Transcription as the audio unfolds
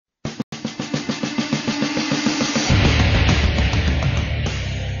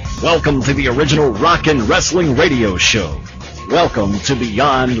Welcome to the original rock and wrestling radio show. Welcome to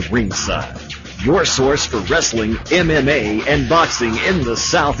Beyond Ringside, your source for wrestling, MMA, and boxing in the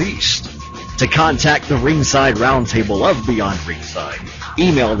Southeast. To contact the Ringside Roundtable of Beyond Ringside,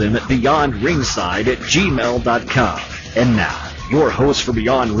 email them at beyondringside@gmail.com. And now, your host for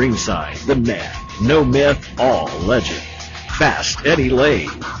Beyond Ringside, the man, no myth, all legend, Fast Eddie Lane.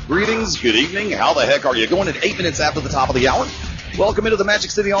 Greetings, good evening. How the heck are you? Going at 8 minutes after the top of the hour. Welcome into the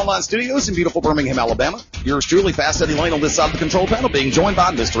Magic City Online Studios in beautiful Birmingham, Alabama. Yours truly, Fast Eddie Lane, on this side of the control panel, being joined by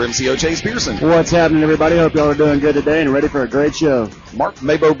Mr. MCO Chase Pearson. What's happening, everybody? Hope y'all are doing good today and ready for a great show. Mark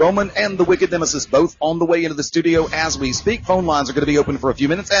Mabo Bowman and the Wicked Nemesis both on the way into the studio as we speak. Phone lines are going to be open for a few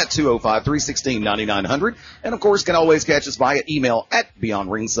minutes at 205-316-9900. And, of course, can always catch us via email at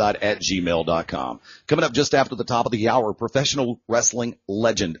beyondringside@gmail.com. Coming up just after the top of the hour, professional wrestling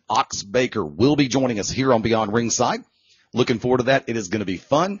legend Ox Baker will be joining us here on Beyond Ringside. Looking forward to that. It is going to be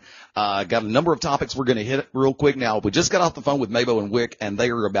fun. Got a number of topics we're going to hit real quick now. We just got off the phone with Mabo and Wick, and they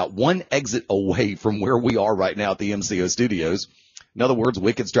are about one exit away from where we are right now at the MCO studios. In other words,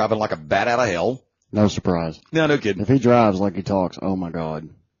 Wicked's driving like a bat out of hell. No surprise. No kidding. If he drives like he talks, oh my God.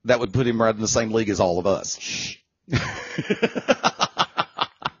 That would put him right in the same league as all of us. Shh.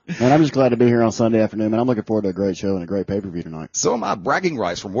 Man, I'm just glad to be here on Sunday afternoon, and I'm looking forward to a great show and a great pay-per-view tonight. So am I. Bragging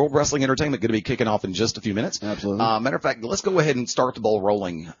rights from World Wrestling Entertainment going to be kicking off in just a few minutes. Absolutely. Matter of fact, let's go ahead and start the ball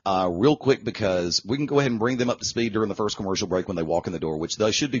rolling real quick, because we can go ahead and bring them up to speed during the first commercial break when they walk in the door, which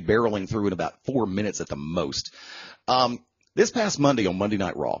they should be barreling through in about 4 minutes at the most. This past Monday on Monday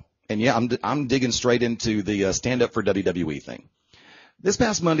Night Raw, and yeah, I'm digging straight into the Stand Up for WWE thing. This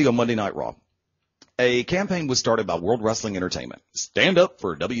past Monday on Monday Night Raw, a campaign was started by World Wrestling Entertainment, Stand Up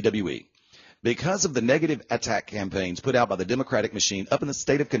for WWE, because of the negative attack campaigns put out by the Democratic machine up in the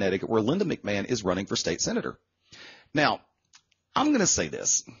state of Connecticut, where Linda McMahon is running for state senator. Now, I'm going to say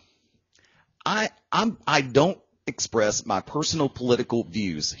this. I don't express my personal political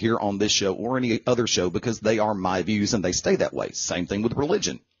views here on this show or any other show, because they are my views and they stay that way. Same thing with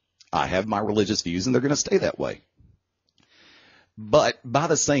religion. I have my religious views and they're going to stay that way. But by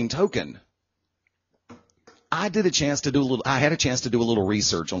the same token, I had a chance to do a little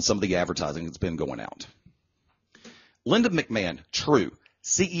research on some of the advertising that's been going out. Linda McMahon, true,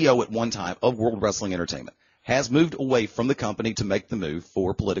 CEO at one time of World Wrestling Entertainment, has moved away from the company to make the move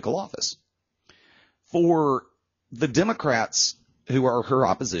for political office. For the Democrats, who are her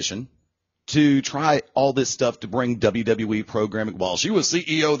opposition, to try all this stuff to bring WWE programming, while she was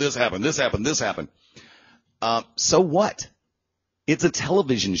CEO, this happened. So what? It's a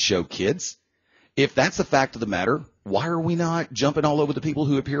television show, kids. If that's the fact of the matter, why are we not jumping all over the people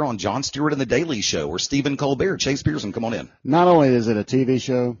who appear on Jon Stewart and The Daily Show or Stephen Colbert? Chase Pearson, come on in. Not only is it a TV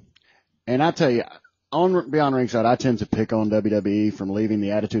show, and I tell you, on Beyond Ringside, I tend to pick on WWE from leaving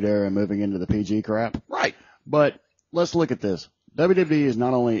the Attitude Era and moving into the PG crap. Right. But let's look at this. WWE is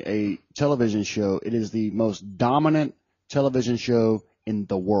not only a television show, it is the most dominant television show in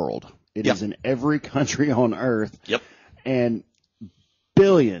the world. It is in every country on earth. Yep. And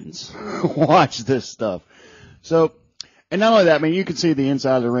billions watch this stuff. So, and not only that, I mean, you can see the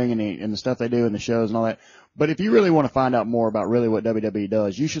inside of the ring and the stuff they do in the shows and all that. But if you really want to find out more about really what WWE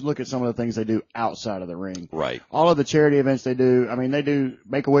does, you should look at some of the things they do outside of the ring. Right. All of the charity events they do. I mean, they do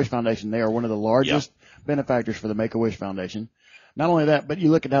Make-A-Wish Foundation. They are one of the largest benefactors for the Make-A-Wish Foundation. Not only that, but you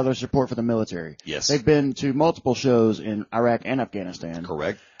look at how their support for the military. Yes. They've been to multiple shows in Iraq and Afghanistan.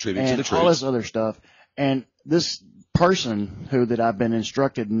 Correct. Tribute to the troops. All this other stuff. And this person that I've been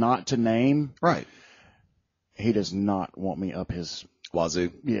instructed not to name. Right. He does not want me up his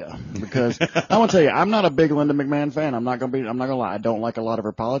wazoo. Yeah. Because I want to tell you, I'm not a big Linda McMahon fan. I'm not going to lie. I don't like a lot of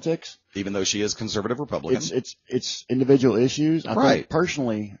her politics. Even though she is conservative Republican. It's individual issues. I think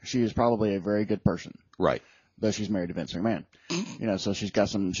personally, she is probably a very good person. Right. Though she's married to Vince McMahon. So she's got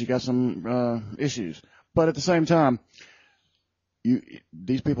some issues. But at the same time,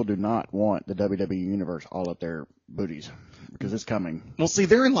 these people do not want the WWE universe all up their booties, because it's coming. Well, see,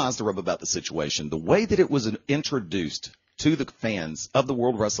 therein lies the rub about the situation. The way that it was introduced to the fans of the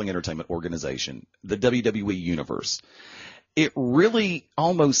World Wrestling Entertainment Organization, the WWE universe, it really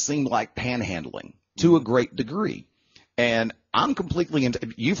almost seemed like panhandling to a great degree. And I'm completely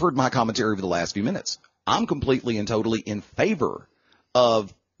you've heard my commentary over the last few minutes. I'm completely and totally in favor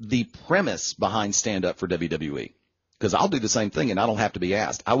of the premise behind Stand Up for WWE. Because I'll do the same thing, and I don't have to be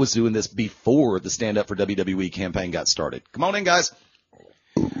asked. I was doing this before the Stand Up for WWE campaign got started. Come on in, guys.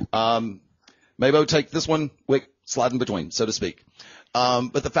 Mabo, take this one. Quick, slide in between, so to speak.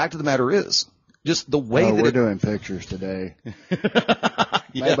 But the fact of the matter is, just the way that we're doing pictures today.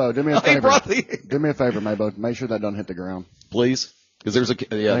 Yeah. Mabo, do me a favor. Do me a favor, Mabo. Make sure that doesn't hit the ground. Please. Because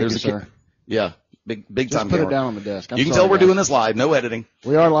there's sir. Yeah, big Just time put camera. it down on the desk. You can tell we're doing this live, no editing.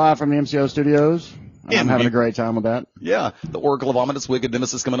 We are live from the MCO studios. I'm And having a great time with that. Yeah, the Oracle of Ominous Wicked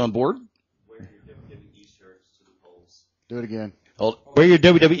Nemesis coming on board. Wear your WWE shirts to the polls. Do it again. Wear your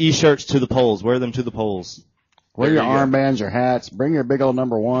WWE shirts to the polls. Wear them to the polls. Wear There your you go. armbands, your hats. Bring your big old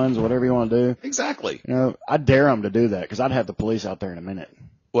number ones, whatever you want to do. Exactly. You know, I dare them to do that because I'd have the police out there in a minute.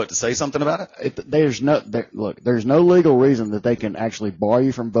 What, to say something about it? There's no legal reason that they can actually bar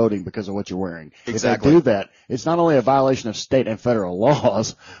you from voting because of what you're wearing. Exactly. If they do that, it's not only a violation of state and federal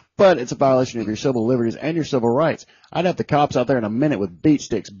laws, but it's a violation of your civil liberties and your civil rights. I'd have the cops out there in a minute with beat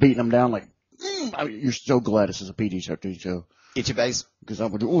sticks beating them down like, you're so glad this is a PG-13 show. Itchy face. Because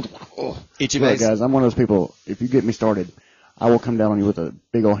I'm going to Itchy Look, face. guys, I'm one of those people, if you get me started, I will come down on you with a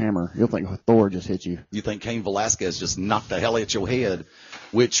big old hammer. You'll think Thor just hit you. You think Cain Velasquez just knocked the hell at your head,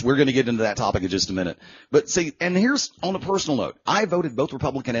 which we're going to get into that topic in just a minute. But see, and here's on a personal note, I voted both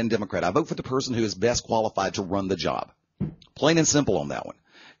Republican and Democrat. I vote for the person who is best qualified to run the job. Plain and simple on that one.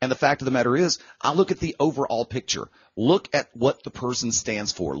 And the fact of the matter is, I look at the overall picture. Look at what the person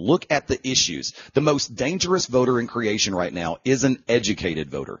stands for. Look at the issues. The most dangerous voter in creation right now is an educated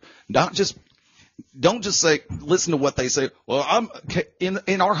voter. Don't just say, listen to what they say. Well, I'm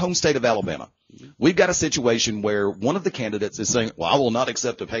in our home state of Alabama. We've got a situation where one of the candidates is saying, well, I will not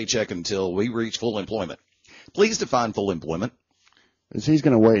accept a paycheck until we reach full employment. Please define full employment. Is he's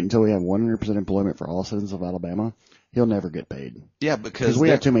going to wait until we have 100% employment for all citizens of Alabama? He'll never get paid. Yeah, because we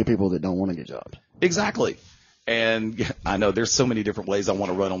have too many people that don't want to get jobs. Exactly. And I know there's so many different ways I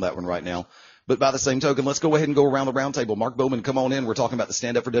want to run on that one right now. But by the same token, let's go ahead and go around the round table. Mark Bowman, come on in. We're talking about the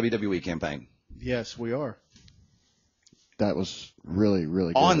Stand Up for WWE campaign. Yes, we are. That was really,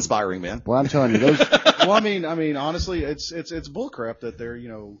 really good. Awe-inspiring, man. Well, I'm telling you, those. Well, I mean, honestly, it's bullcrap that they're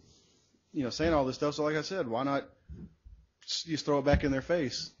saying all this stuff. So, like I said, why not just throw it back in their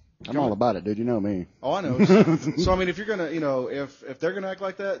face? I'm all about it, dude. You know me. Oh, I know. So, I mean, if you're gonna, if they're gonna act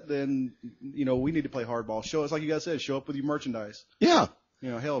like that, then we need to play hardball. Show us, like you guys said, show up with your merchandise. Yeah.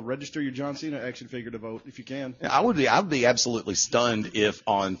 Hell, register your John Cena action figure to vote if you can. I would be absolutely stunned if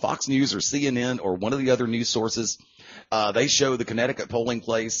on Fox News or CNN or one of the other news sources, they show the Connecticut polling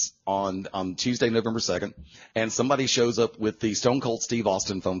place on Tuesday, November 2nd, and somebody shows up with the Stone Cold Steve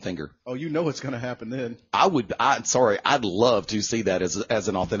Austin foam finger. Oh, you know what's going to happen then. I'd love to see that as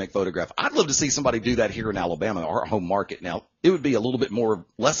an authentic photograph. I'd love to see somebody do that here in Alabama, our home market. Now, it would be a little bit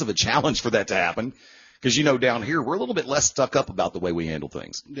less of a challenge for that to happen. Because, down here, we're a little bit less stuck up about the way we handle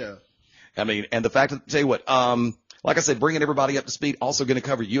things. Yeah. I mean, and the fact that, tell you what, like I said, bringing everybody up to speed, also going to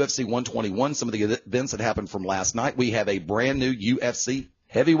cover UFC 121, some of the events that happened from last night. We have a brand new UFC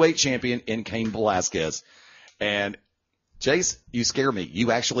heavyweight champion in Cain Velasquez. And, Chase, you scare me.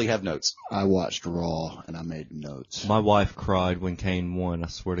 You actually have notes. I watched Raw, and I made notes. My wife cried when Kane won. I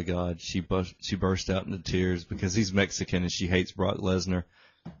swear to God. She burst out into tears because he's Mexican and she hates Brock Lesnar.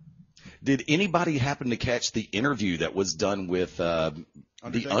 Did anybody happen to catch the interview that was done with The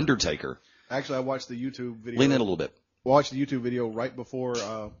Undertaker? Actually, I watched the YouTube video. Lean in a little bit. Watched the YouTube video right before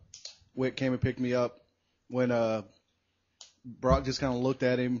Wick came and picked me up when Brock just kind of looked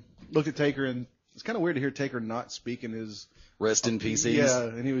at Taker, and it's kind of weird to hear Taker not speaking his Rest in PCs. Yeah,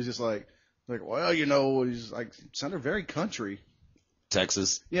 and he was just like, well, he's like, sounded very country.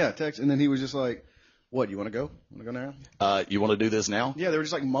 Texas. Yeah, Texas. And then he was just like, what, you want to go? Want to go now? You want to do this now? Yeah, they were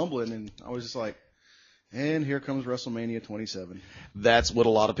just like mumbling, and I was just like, and here comes WrestleMania 27. That's what a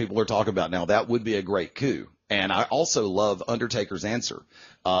lot of people are talking about now. That would be a great coup. And I also love Undertaker's answer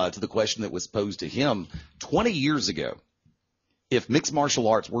to the question that was posed to him 20 years ago. If mixed martial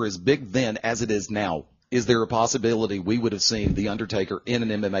arts were as big then as it is now, is there a possibility we would have seen The Undertaker in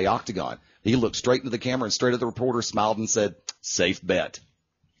an MMA octagon? He looked straight into the camera and straight at the reporter, smiled and said, safe bet.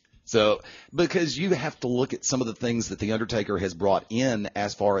 So, because you have to look at some of the things that The Undertaker has brought in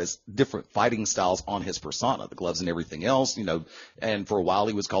as far as different fighting styles on his persona, the gloves and everything else, and for a while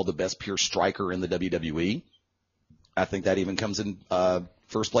he was called the best pure striker in the WWE. I think that even comes in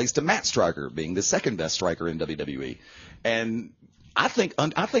first place to Matt Striker being the second best striker in WWE. And I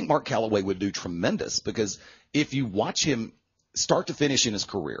think Mark Calloway would do tremendous because if you watch him start to finish in his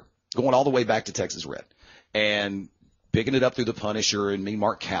career, going all the way back to Texas Red and picking it up through the Punisher and Mean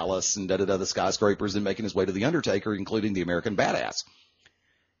Mark Callis and the Skyscrapers and making his way to The Undertaker, including the American Badass.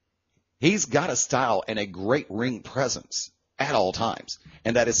 He's got a style and a great ring presence at all times.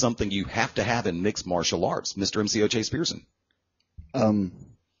 And that is something you have to have in mixed martial arts, Mr. MCO Chase Pearson.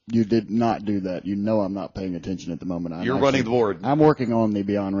 You did not do that. I'm not paying attention at the moment. You're running the board. I'm working on the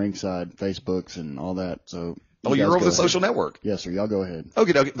Beyond Ringside Facebooks and all that. So you're over the social network. Yes, sir. Y'all go ahead.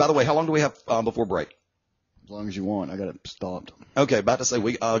 Okay. By the way, how long do we have before break? As long as you want. I got it stopped. Okay, about to say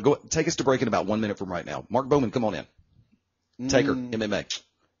we go take us to break in about 1 minute from right now. Mark Bowman, come on in. Taker, MMA.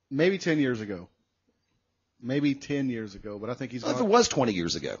 Maybe 10 years ago. Maybe 10 years ago, but I think he's Well, if it gone. was 20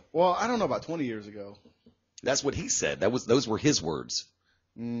 years ago, Well, I don't know about 20 years ago. that's what he said. Those were his words.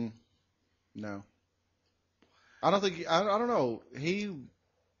 No. I don't think, I don't know.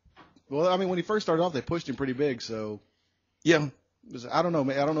 Well, I mean, when he first started off, they pushed him pretty big, so. Yeah. I don't know.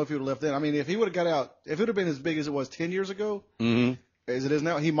 I don't know if he would have left then. I mean, if he would have got out, if it would have been as big as it was 10 years ago, as it is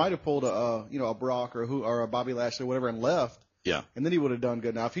now, he might have pulled a Brock or a Bobby Lashley or whatever and left. Yeah. And then he would have done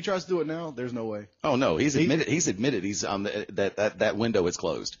good. Now, if he tries to do it now, there's no way. Oh no, he's admitted he's that window is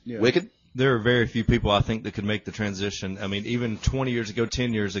closed. Yeah. Wicked? There are very few people I think that could make the transition. I mean, even 20 years ago,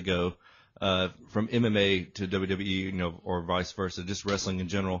 10 years ago, from MMA to WWE, or vice versa, just wrestling in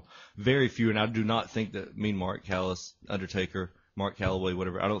general, very few. And I do not think that Mark Callis, Undertaker, Mark Calloway,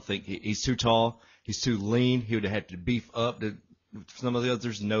 whatever, I don't think he's too tall. He's too lean. He would have had to beef up to some of the others.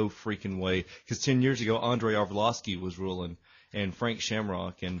 There's no freaking way. Because 10 years ago, Andrei Arlovsky was ruling, and Frank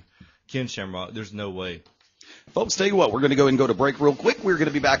Shamrock and Ken Shamrock. There's no way. Folks, tell you what, we're going to go and go to break real quick. We're going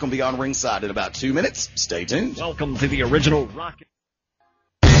to be back on Beyond Ringside in about 2 minutes. Stay tuned. Welcome to the original Rock.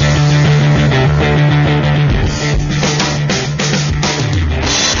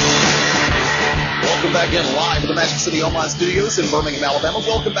 Welcome back in live to the Magic City Online Studios in Birmingham, Alabama.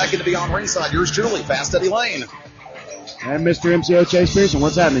 Welcome back into Beyond Ringside. Yours truly, Fast Eddie Lane. And Mr. MCO Chase Pearson.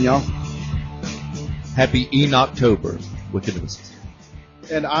 What's happening, y'all? Happy Enochtober. Wicked news.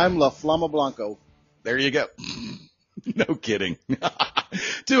 And I'm La Flama Blanco. There you go. No kidding.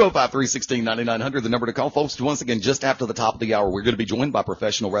 205-316-9900, the number to call. Folks, once again, just after the top of the hour, we're going to be joined by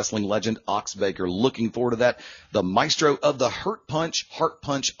professional wrestling legend Ox Baker. Looking forward to that. The maestro of the Hurt Punch, Heart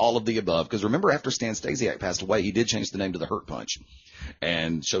Punch, all of the above. Because remember, after Stan Stasiak passed away, he did change the name to the Hurt Punch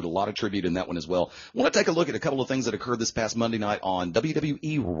and showed a lot of tribute in that one as well. I want to take a look at a couple of things that occurred this past Monday night on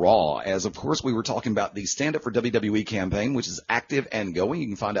WWE Raw. As, of course, we were talking about the Stand Up for WWE campaign, which is active and going. You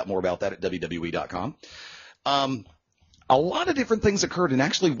can find out more about that at WWE.com. A lot of different things occurred, and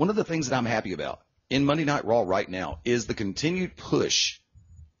actually one of the things that I'm happy about in Monday Night Raw right now is the continued push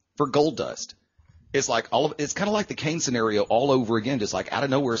for Goldust. It's like it's kind of like the Kane scenario all over again, just like out of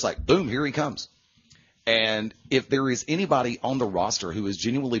nowhere. It's like, boom, here he comes. And if there is anybody on the roster who is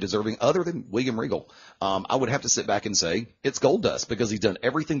genuinely deserving, other than William Regal, I would have to sit back and say it's Goldust, because he's done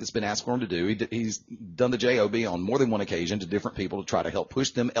everything that's been asked for him to do. He's done the JOB on more than one occasion to different people to try to help push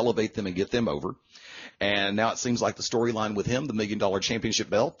them, elevate them, and get them over. And now it seems like the storyline with him, the $1 Million Championship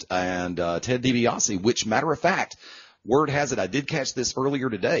belt, and Ted DiBiase, which, matter of fact, word has it, I did catch this earlier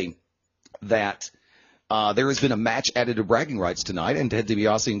today, that there has been a match added to bragging rights tonight, and Ted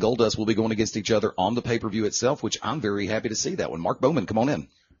DiBiase and Goldust will be going against each other on the pay-per-view itself, which I'm very happy to see that one. Mark Bowman, come on in.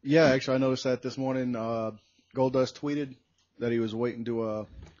 Yeah, actually, I noticed that this morning. Goldust tweeted that he was waiting to,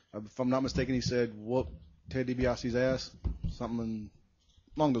 if I'm not mistaken, he said, whoop Ted DiBiase's ass, something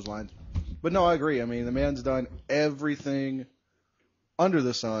along those lines. But no, I agree. I mean, the man's done everything under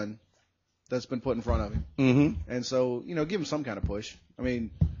the sun that's been put in front of him. Mm-hmm. And so, give him some kind of push. I mean,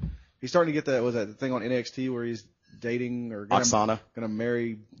 he's starting to get the thing on NXT where he's dating or Oksana. Going to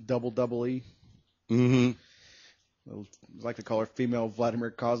marry Double E. Mm-hmm. I like to call her female Vladimir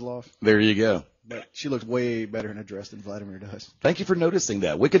Kozlov. There you go. But she looks way better in a dress than Vladimir does. Thank you for noticing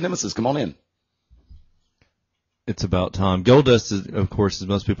that. Wicked Nemesis, come on in. It's about time. Goldust, is, of course, as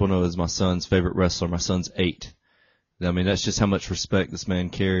most people know, is my son's favorite wrestler. My son's 8. I mean, that's just how much respect this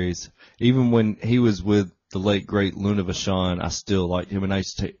man carries. Even when he was with the late, great Luna Vachon, I still liked him, and I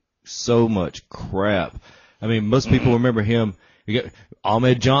used to take so much crap. I mean, most people remember him. You got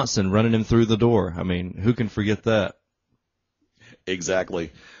Ahmed Johnson running him through the door. I mean, who can forget that?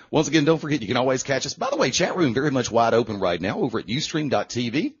 Exactly. Once again, don't forget, you can always catch us. By the way, chat room very much wide open right now over at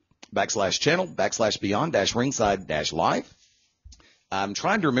ustream.tv/channel/beyond-ringside-live. I'm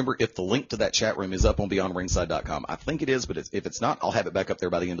trying to remember if the link to that chat room is up on beyondringside.com. I think it is, but if it's not, I'll have it back up there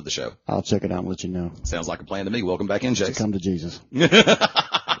by the end of the show. I'll check it out and let you know. Sounds like a plan to me. Welcome back in, Chase. Come to Jesus.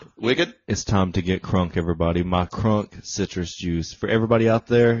 Wicked. It's time to get crunk, everybody. My crunk citrus juice. For everybody out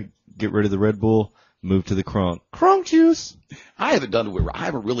there, get rid of the Red Bull, move to the crunk. Crunk juice. I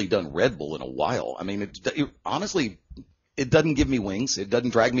haven't really done Red Bull in a while. I mean, honestly, it doesn't give me wings. It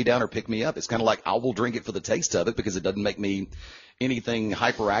doesn't drag me down or pick me up. It's kind of like I will drink it for the taste of it because it doesn't make me anything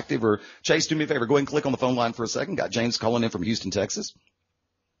hyperactive. Or Chase, do me a favor. Go ahead and click on the phone line for a second. Got James calling in from Houston, Texas.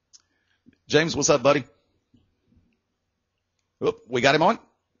 James, what's up, buddy? Oh, we got him on.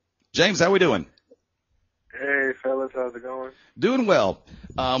 James, how we doing? Hey, fellas, how's it going? Doing well.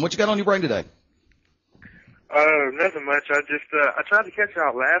 What you got on your brain today? Nothing much. I just I tried to catch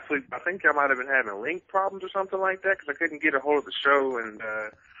y'all last week. I think y'all might have been having link problems or something like that because I couldn't get a hold of the show, and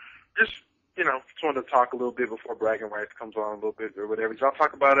just wanted to talk a little bit before Bragging Rights comes on a little bit or whatever. Did y'all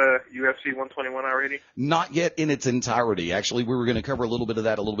talk about UFC 121 already? Not yet in its entirety. Actually, we were going to cover a little bit of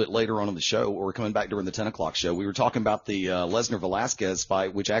that a little bit later on in the show, or coming back during the 10 o'clock show. We were talking about the Lesnar-Velasquez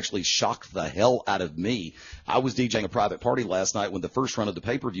fight, which actually shocked the hell out of me. I was DJing a private party last night when the first run of the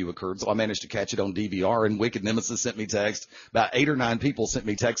pay-per-view occurred, so I managed to catch it on DVR, and Wicked Nemesis sent me text. About 8 or 9 people sent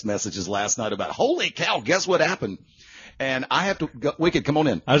me text messages last night about, holy cow, guess what happened? And I have to go, Wicked, come on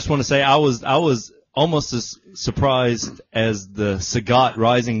in. I just want to say I was almost as surprised as the Sagat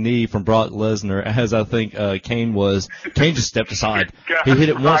rising knee from Brock Lesnar as I think Kane was. Kane just stepped aside. He hit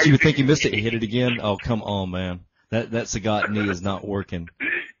it once. You would think he missed it. He hit it again. Oh, come on, man. That Sagat knee is not working.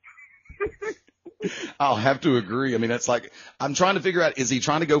 I'll have to agree. I mean, that's like, I'm trying to figure out, is he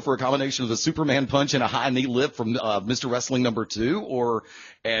trying to go for a combination of a Superman punch and a high knee lift from Mr. Wrestling number 2?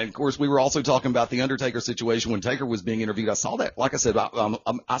 And of course, we were also talking about the Undertaker situation when Taker was being interviewed. I saw that, like I said,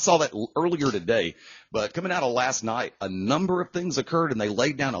 I saw that earlier today, but coming out of last night, a number of things occurred and they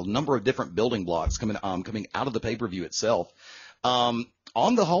laid down a number of different building blocks coming out of the pay-per-view itself. On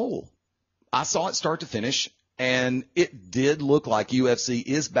the whole, I saw it start to finish, and it did look like UFC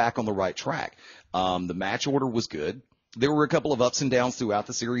is back on the right track. The match order was good. There were a couple of ups and downs throughout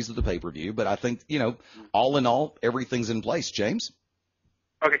the series of the pay-per-view, but I think, all in all, everything's in place. James?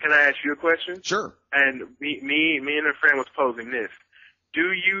 Okay, can I ask you a question? Sure. And me and a friend was posing this.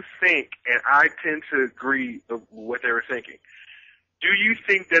 Do you think, and I tend to agree with what they were thinking, do you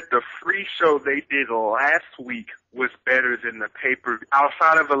think that the free show they did last week was better than the pay-per-view,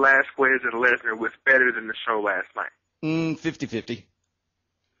 outside of Velasquez and Lesnar, was better than the show last night? 50-50.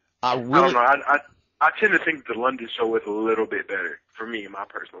 I don't know. I tend to think the London show was a little bit better for me, in my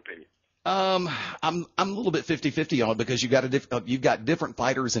personal opinion. I'm a little bit 50-50 on it because you've got different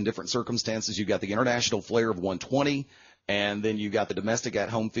fighters in different circumstances. You've got the international flair of 120, and then you've got the domestic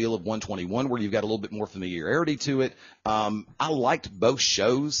at-home feel of 121, where you've got a little bit more familiarity to it. I liked both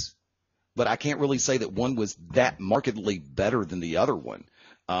shows, but I can't really say that one was that markedly better than the other one.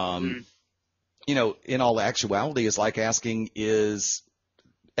 In all actuality, it's like asking, is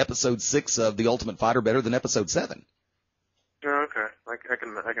episode 6 of The Ultimate Fighter better than episode 7? Oh, okay. I can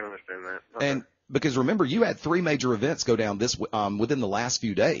understand that. Okay. And because remember, you had 3 major events go down within the last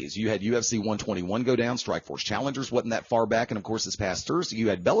few days. You had UFC 121 go down. Strikeforce Challengers wasn't that far back, and of course, this past Thursday you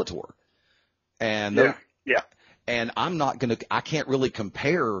had Bellator. And yeah. And I can't really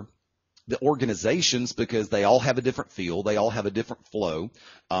compare the organizations because they all have a different feel. They all have a different flow.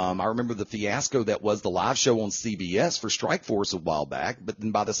 I remember the fiasco that was the live show on CBS for Strikeforce a while back, but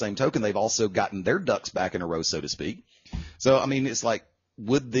then by the same token, they've also gotten their ducks back in a row, so to speak. So, I mean, it's like,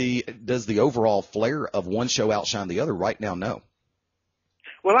 does the overall flair of one show outshine the other? Right now, no.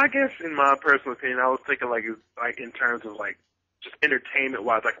 Well, I guess in my personal opinion, I was thinking like in terms of like just entertainment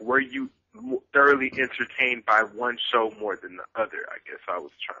wise, like were you thoroughly entertained by one show more than the other? I guess I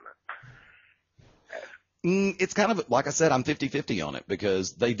was trying to. It's kind of, like I said, I'm 50-50 on it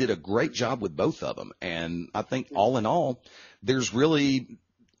because they did a great job with both of them. And I think all in all,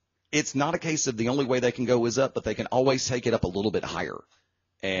 it's not a case of the only way they can go is up, but they can always take it up a little bit higher.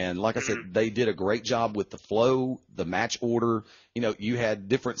 And like I said, they did a great job with the flow, the match order. You had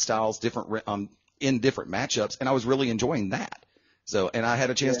different styles, in different matchups, and I was really enjoying that. So, and I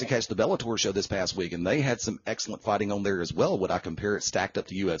had a chance to catch the Bellator show this past week, and they had some excellent fighting on there as well. Would I compare it stacked up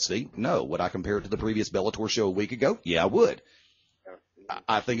to UFC? No. Would I compare it to the previous Bellator show a week ago? Yeah, I would.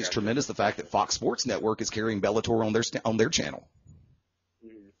 I think it's tremendous the fact that Fox Sports Network is carrying Bellator on their channel.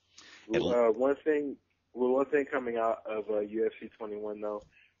 One thing coming out of UFC 21 though,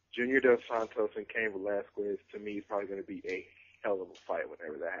 Junior Dos Santos and Cain Velasquez to me is probably going to be a hell of a fight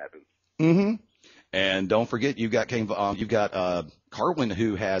whenever that happens. Mm-hmm. And don't forget, you've got Carwin,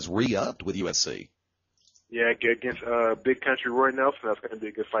 who has re-upped with UFC. Yeah, against Big Country Roy Nelson. That's going to be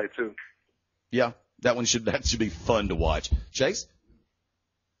a good fight too. Yeah, that should be fun to watch. Chase?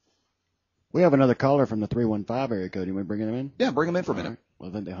 We have another caller from the 315 area code. You want to bring him in? Yeah, bring him in for a minute. Right. Well,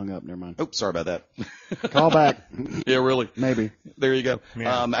 then they hung up. Never mind. Oh, sorry about that. Call back. Yeah, really. Maybe. There you go.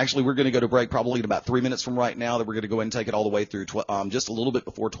 Yeah. Actually, we're going to go to break probably in about 3 minutes from right now. That we're going to go ahead and take it all the way through just a little bit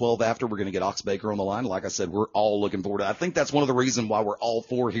before 12 after. We're going to get Ox Baker on the line. Like I said, we're all looking forward to it. I think that's one of the reasons why we're all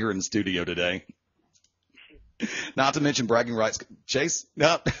 4 here in the studio today. Not to mention bragging rights. Chase?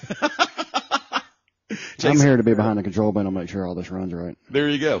 No. Chase, I'm here to be behind the control panel, make sure all this runs right. There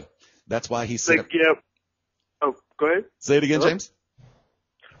you go. That's why he said. Oh, go ahead. Say it again, Hello? James.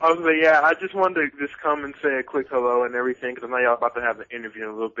 Yeah, I just wanted to just come and say a quick hello and everything, because I know y'all about to have an interview in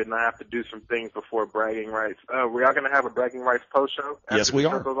a little bit, and I have to do some things before bragging rights. We are going to have a bragging rights post show? Yes, we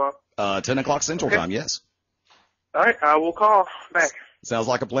are. 10 o'clock Central Time, yes. All right, I will call back. Sounds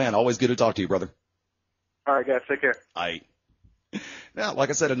like a plan. Always good to talk to you, brother. All right, guys, take care. Now, like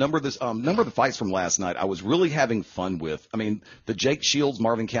I said, a number of the fights from last night, I was really having fun with. I mean, the Jake Shields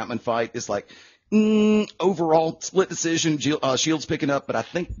Marvin Kampman fight is like overall split decision. Shields picking up, but I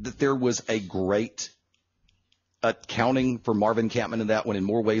think that there was a great accounting for Marvin Kampman in that one in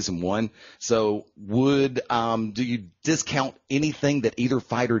more ways than one. So, do you discount anything that either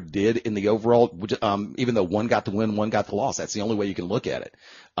fighter did in the overall? Even though one got the win, one got the loss. That's the only way you can look at it.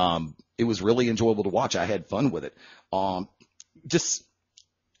 It was really enjoyable to watch. I had fun with it.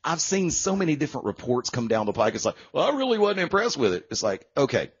 I've seen so many different reports come down the pike. It's like, well, I really wasn't impressed with it. It's like,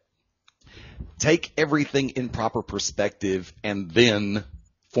 okay, take everything in proper perspective and then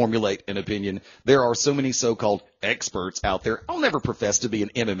formulate an opinion. There are so many so-called experts out there. I'll never profess to be an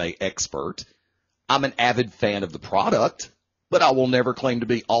MMA expert. I'm an avid fan of the product, but I will never claim to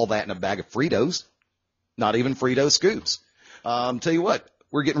be all that in a bag of Fritos. Not even Frito scoops. Tell you what,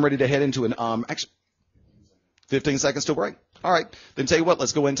 we're getting ready to head into an, 15 seconds till break. All right. Then tell you what,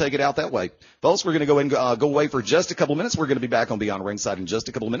 let's go ahead and take it out that way. Folks, we're going to go ahead and go away for just a couple minutes. We're going to be back on Beyond Ringside in just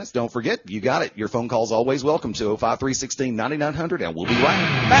a couple of minutes. Don't forget, you got it. Your phone call's always welcome to 053-16-9900, and we'll be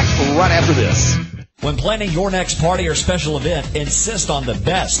back right after this. When planning your next party or special event, insist on the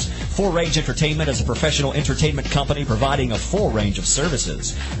best. Full Range Entertainment is a professional entertainment company providing a full range of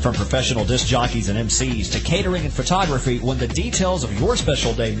services. From professional disc jockeys and MCs to catering and photography, when the details of your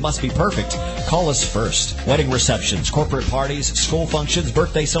special day must be perfect, call us first. Wedding receptions, corporate parties, school functions,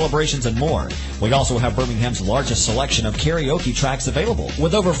 birthday celebrations, and more. We also have Birmingham's largest selection of karaoke tracks available.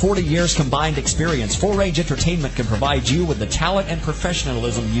 With over 40 years combined experience, Full Range Entertainment can provide you with the talent and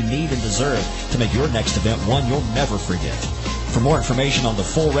professionalism you need and deserve to make your next event one you'll never forget. For more information on the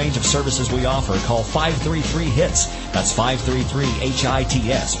full range of services we offer, call 533-HITS. That's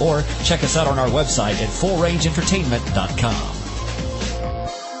 533-HITS. Or check us out on our website at fullrangeentertainment.com.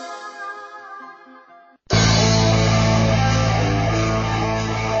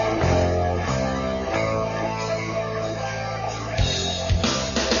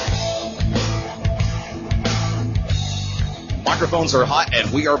 Microphones are hot,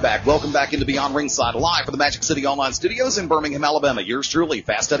 and we are back. Welcome back into Beyond Ringside, live from the Magic City Online Studios in Birmingham, Alabama. Yours truly,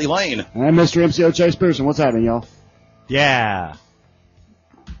 Fast Eddie Lane. I'm Mr. MCO Chase Pearson. What's happening, y'all? Yeah.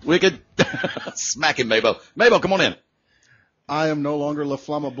 Wicked. Smack him, Mabo. Mabo, come on in. I am no longer La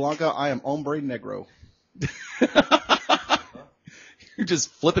Flama Blanca. I am Hombre Negro. You're just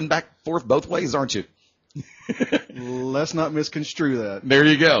flipping back and forth both ways, aren't you? Let's not misconstrue that. There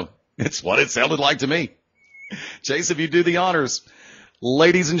you go. It's what it sounded like to me. Chase, if you do the honors.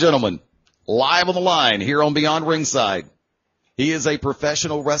 Ladies and gentlemen, live on the line here on Beyond Ringside. He is a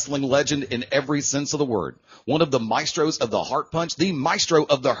professional wrestling legend in every sense of the word. One of the maestros of the heart punch, the maestro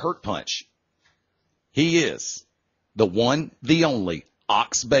of the hurt punch. He is the one, the only,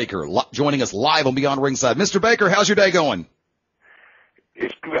 Ox Baker, joining us live on Beyond Ringside. Mr. Baker, how's your day going?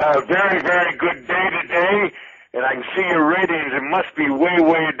 It's a very, very good day today, and I can see your ratings. It must be way,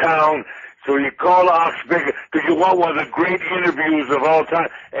 way down. So you call Ox Baker because you want one of the great interviews of all time.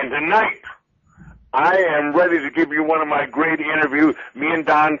 And tonight, I am ready to give you one of my great interviews. Me and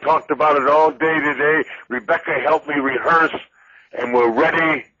Don talked about it all day today. Rebecca helped me rehearse, and we're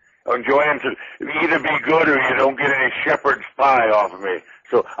ready, enjoying to either be good or you don't get any shepherd's pie off of me.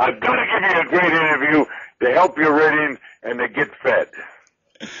 So I've got to give you a great interview to help your ratings and to get fed.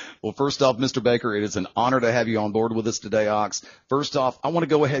 Well, first off, Mr. Baker, it is an honor to have you on board with us today, Ox. First off, I want to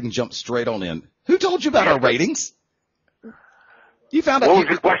go ahead and jump straight on in. Who told you about our ratings? You found out. What was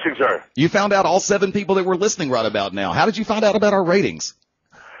your question, sir? You found out all 7 people that we're listening right about now. How did you find out about our ratings?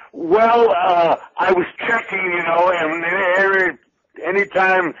 Well, I was checking, and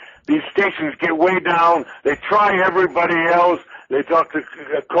anytime these stations get way down, they try everybody else. They talk to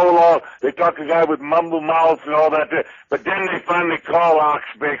Koloff, they talk to the guy with mumble mouths and all that. But then they finally call Ox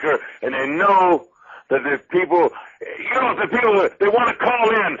Baker, and they know that the people, they want to call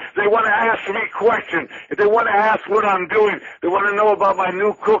in. They want to ask me questions. They want to ask what I'm doing. They want to know about my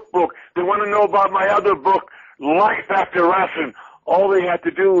new cookbook. They want to know about my other book, Life After Wrestling. All they have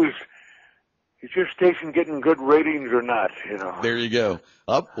to do is your station getting good ratings or not, There you go.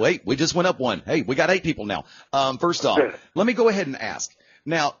 Wait, we just went up one. Hey, we got 8 people now. First off, let me go ahead and ask.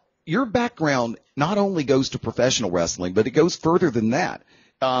 Now, your background not only goes to professional wrestling, but it goes further than that.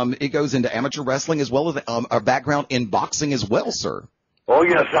 It goes into amateur wrestling as well as a background in boxing as well, sir. Oh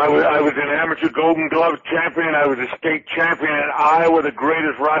yes, I was an amateur Golden Glove champion. I was a state champion in Iowa, the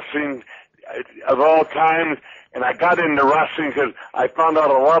greatest wrestling of all times. And I got into wrestling because I found out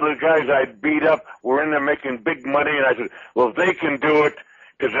a lot of the guys I'd beat up were in there making big money. And I said, well, if they can do it,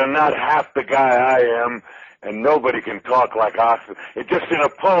 because they're not half the guy I am, and nobody can talk like Ox. It just in a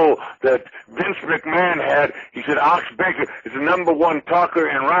poll that Vince McMahon had, he said Ox Baker is the #1 talker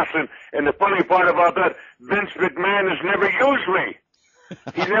in wrestling. And the funny part about that, Vince McMahon has never used me.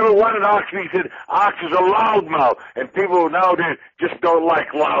 He never wanted Ox. He said Ox is a loudmouth, and people nowadays just don't like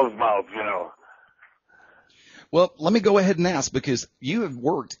loudmouths, you know. Well, let me go ahead and ask, because you have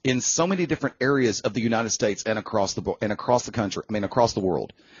worked in so many different areas of the United States and across the country. I mean, across the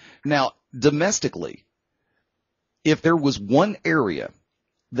world. Now, domestically, if there was one area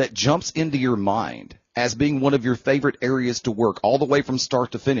that jumps into your mind as being one of your favorite areas to work, all the way from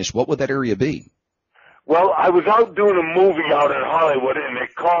start to finish, what would that area be? Well, I was out doing a movie out in Hollywood, and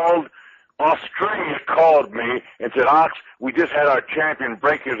Australia called me and said, Ox, we just had our champion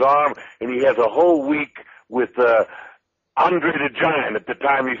break his arm, and he has a whole week with Andre the Giant. At the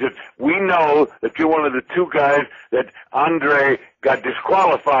time, he said, we know that you're one of the 2 guys that Andre got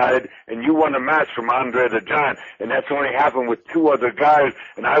disqualified, and you won a match from Andre the Giant, and that's only happened with 2 other guys,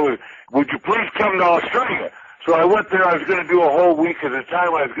 and would you please come to Australia? So I went there. I was going to do a whole week. At the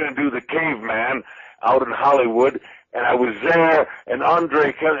time, I was going to do the Caveman out in Hollywood, and I was there, and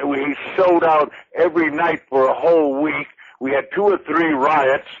Andre, he sold out every night for a whole week. We had 2 or 3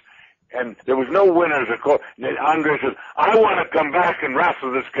 riots, and there was no winners, of course. And Andre said, I want to come back and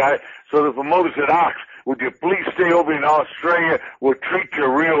wrestle this guy. So the promoter said, Ox, would you please stay over in Australia? We'll treat you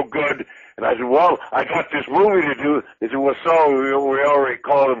real good. And I said, well, I got this movie to do. They said, well, so we already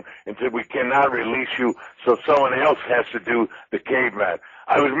called him and said, we cannot release you, so someone else has to do the Caveman.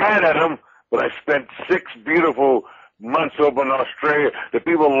 I was mad at him, but I spent 6 beautiful months over in Australia. The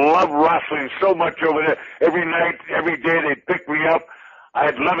people love wrestling so much over there. Every night, every day, they'd pick me up. I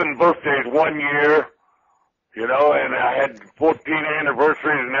had 11 birthdays one year, you know, and I had 14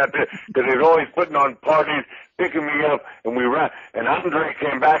 anniversaries and that, because they was always putting on parties, picking me up, and we ran. And Andre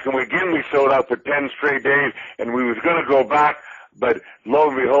came back, and we sold out for 10 straight days, and we was going to go back, but lo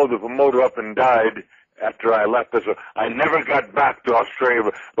and behold, the promoter up and died after I left us. So I never got back to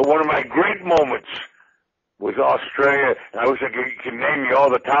Australia. But one of my great moments was Australia. And I wish I could name you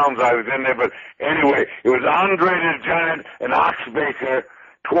all the towns I was in there. But anyway, it was Andre the Giant and Ox Baker,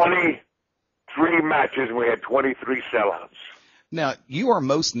 23 matches, and we had 23 sellouts. Now, you are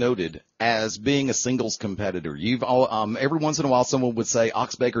most noted as being a singles competitor. You've every once in a while someone would say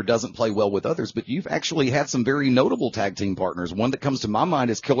Ox Baker doesn't play well with others, but you've actually had some very notable tag team partners. One that comes to my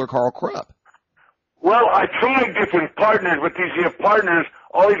mind is Killer Carl Krupp. Well, I tried different partners, but these here partners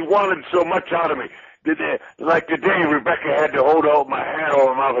always wanted so much out of me. Like today, Rebecca had to hold out my hand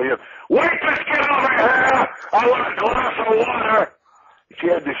over my mouth. Waitress, get over here! I want a glass of water! She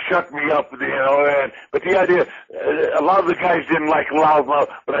had to shut me up, you know. But the idea, a lot of the guys didn't like loudmouth.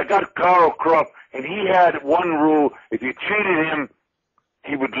 But I got Carl Krupp, and he had one rule: if you cheated him,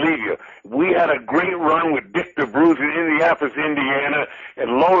 he would leave you. We had a great run with Dick the Bruiser in Indianapolis, Indiana,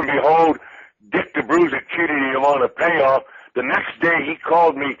 and lo and behold, Dick the Bruiser cheated him on a payoff. The next day he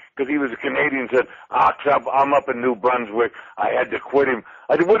called me because he was a Canadian and said, Ox, I'm up in New Brunswick. I had to quit him.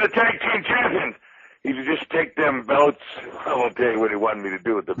 I said, we're the tag team champions. He said, just take them belts. I won't tell you what he wanted me to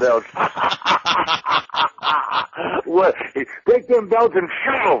do with the belts. What? Take them belts and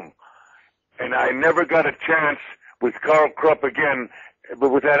show them. And I never got a chance with Carl Krupp again, but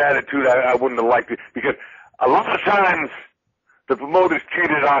with that attitude, I wouldn't have liked it, because a lot of times the promoters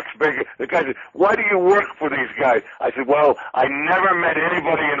cheated Ox Baker. The guy said, why do you work for these guys? I said, well, I never met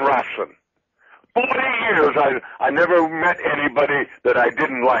anybody in wrestling. 40 years, I never met anybody that I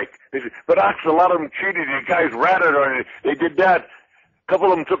didn't like. They said, but Ox, a lot of them cheated. You guys ratted on you. They did that. A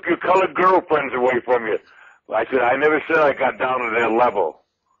couple of them took your colored girlfriends away from you. I said, I never said I got down to their level.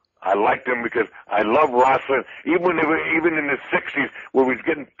 I liked them because I love wrestling. Even in the 60s, where we was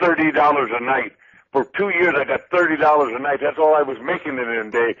getting $30 a night. For 2 years, I got $30 a night. That's all I was making in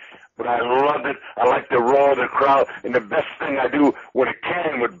a day. But I loved it. I liked the roar of the crowd. And the best thing I do, when a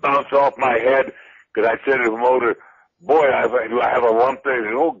can would bounce off my head, because I said to the promoter, boy, do I have a lump there? He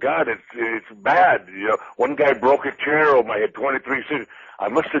said, oh, God, it's bad. You know, one guy broke a chair over my head, 23 cents. I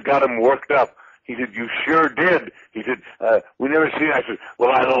must have got him worked up. He said, you sure did. He said, we never seen it. I said,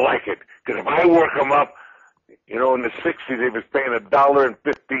 well, I don't like it. Because if I work him up, you know, in the 60s, they was paying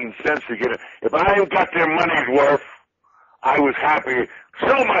 $1.15 to get it. If I ain't got their money's worth, I was happy.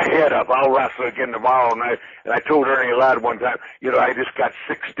 Sew my head up. I'll wrestle again tomorrow night. And I told Ernie Ladd one time, you know, I just got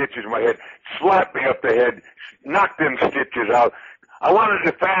 6 stitches in my head. Slapped me up the head. Knocked them stitches out. I wanted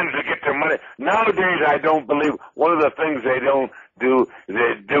the fans to get their money. Nowadays, I don't believe one of the things they don't do,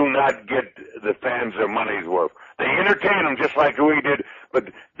 they do not get the fans their money's worth. They entertain them just like we did, but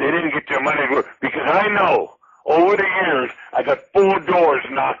they didn't get their money's worth because I know over the years I got 4 doors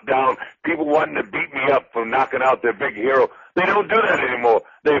knocked down, people wanting to beat me up for knocking out their big hero. They don't do that anymore.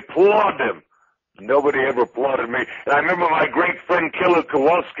 They applaud them. Nobody ever applauded me. And I remember my great friend Killer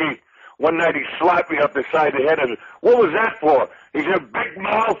Kowalski, one night he slapped me up the side of the head and said, "What was that for?" He said, "Big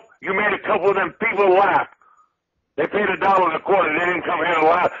mouth, you made a couple of them people laugh. They paid $1.25. They didn't come here to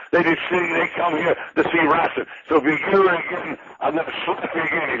laugh. They come here to see wrestling. So if you hear it again, I'm going to slap you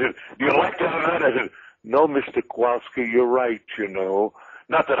again." He said, "Do you like that or not?" I said, "No, Mr. Kowalski, you're right, you know."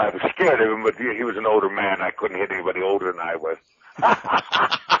 Not that I was scared of him, but he was an older man. I couldn't hit anybody older than I was.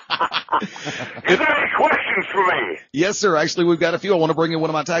 Is there any questions for me? Yes, sir. Actually, we've got a few. I want to bring in one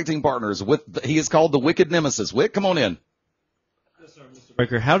of my tag team partners. He is called the Wicked Nemesis. Wick, come on in. Yes, sir, Mr.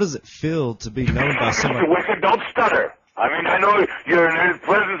 Baker. How does it feel to be known by somebody? Mr. Wicked, don't stutter. I mean, I know you're in the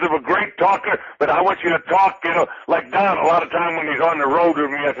presence of a great talker, but I want you to talk, like Don. A lot of time when he's on the road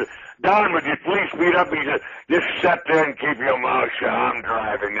with me, I said, "Don, would you please speed up?" He said, "Just sit there and keep your mouth shut. I'm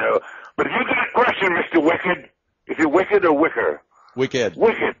driving, But if you got a question, Mr. Wicked, if you're wicked or wicker? Wicked.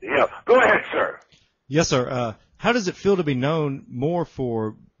 Wicked, yeah. Go ahead, sir. Yes, sir. How does it feel to be known more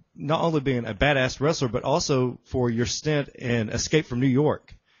for not only being a badass wrestler, but also for your stint in Escape from New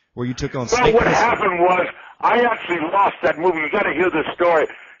York, where you took on Snake? Well, what happened was I actually lost that movie. You got to hear the story.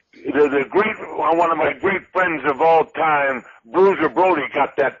 The great, one of my great friends of all time, Bruiser Brody,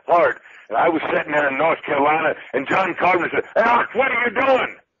 got that part. And I was sitting there in North Carolina, and John Carter said, "Hey, Ox, what are you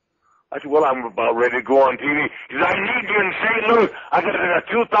doing?" I said, "Well, I'm about ready to go on TV." He said, "I need you in St. Louis. I got a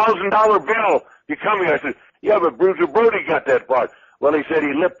 $2,000 bill. You come here." I said, "Yeah, but Bruiser Brody got that part." Well, he said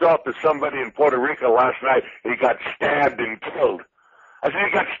he lipped off to somebody in Puerto Rico last night, and he got stabbed and killed. I said,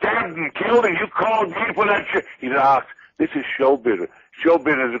 "He got stabbed and killed, and you called me for that shit?" He said, "Ox, this is show business. Show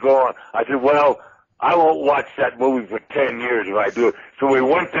business is going on." I said, "Well, I won't watch that movie for 10 years if I do it." So we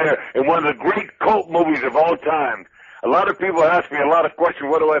went there, and one of the great cult movies of all time. A lot of people ask me a lot of questions.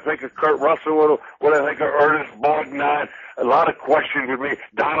 What do I think of Kurt Russell? What do I think of Ernest Borgnine? A lot of questions with me.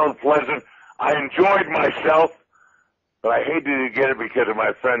 Donald Pleasant. I enjoyed myself, but I hated to get it because of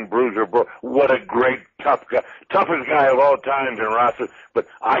my friend Bruiser. What a great, tough guy. Toughest guy of all times in wrestling. But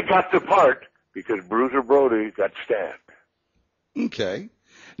I got the part because Bruiser Brody got stabbed. Okay.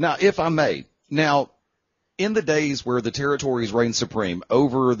 Now, if I may, in the days where the territories reigned supreme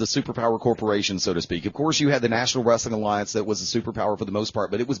over the superpower corporation, so to speak, of course you had the National Wrestling Alliance that was a superpower for the most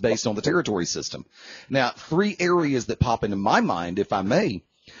part, but it was based on the territory system. Now, 3 areas that pop into my mind, if I may,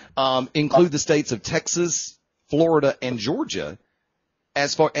 include the states of Texas, Florida, and Georgia,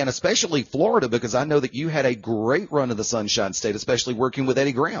 and especially Florida, because I know that you had a great run of the Sunshine State, especially working with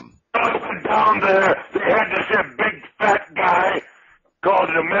Eddie Graham. Down there, they had this big fat guy called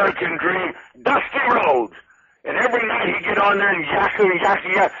an American Dream, Dusty Rhodes. And every night he'd get on there and yak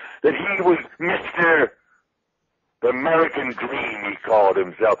that he was Mr. the American Dream, he called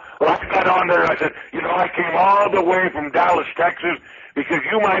himself. Well, I got on there and I said, I came all the way from Dallas, Texas, because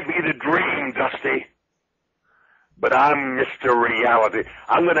you might be the dream, Dusty. But I'm Mr. Reality.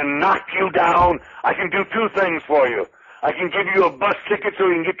 I'm going to knock you down. I can do 2 things for you. I can give you a bus ticket so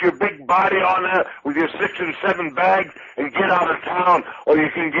you can get your big body on there with your 6 and 7 bags and get out of town, or you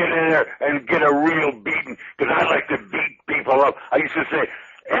can get in there and get a real beating, because I like to beat people up. I used to say,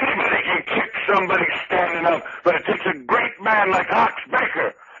 anybody can kick somebody standing up, but it takes a great man like Ox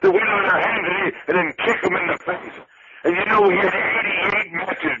Baker to win on their hands and then kick him in the face. And we had 88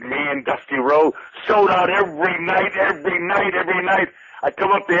 matches, me and Dusty Rhodes, sold out every night. I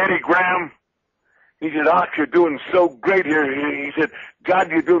come up to Eddie Graham. He said, "Ox, you're doing so great here." He said,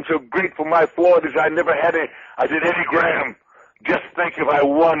 "God, you're doing so great for my Floridas. I never had it." I said, "Eddie Graham, just think if I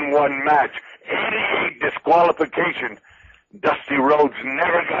won 1 match. 88 disqualifications. Dusty Rhodes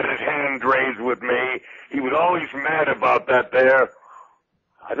never got his hand raised with me. He was always mad about that there.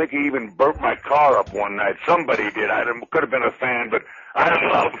 I think he even burnt my car up one night. Somebody did. I could have been a fan, but I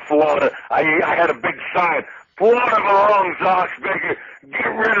love Florida. I had a big sign. Florida belongs to Ox Baker. Get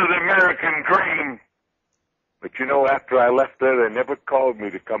rid of the American Dream. But after I left there, they never called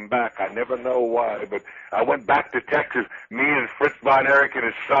me to come back. I never know why, but I went back to Texas, me and Fritz Von Erich and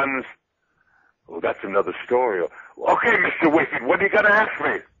his sons. Oh, that's another story. Okay, Mr. Wicked, what do you got to ask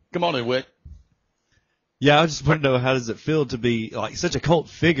me? Come on in, Wick. Yeah, I just want to know, how does it feel to be like such a cult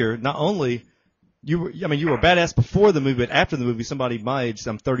figure? Not only you were a badass before the movie, but after the movie, somebody my age,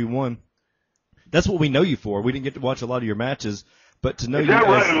 I'm 31. That's what we know you for. We didn't get to watch a lot of your matches, But to know Is you that as,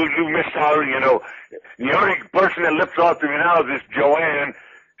 right? You missed out, you know. The only person that lips off to me now is this Joanne.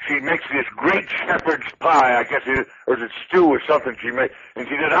 She makes this great shepherd's pie, I guess, or is it stew or something she makes. And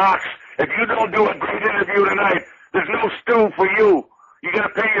she said, Ox, if you don't do a great interview tonight, there's no stew for you. You got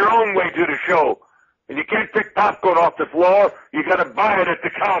to pay your own way to the show. And you can't pick popcorn off the floor. You got to buy it at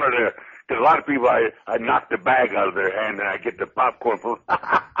the counter there. Because a lot of people, I knock the bag out of their hand and I get the popcorn.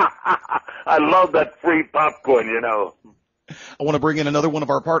 I love that free popcorn, you know. I want to bring in another one of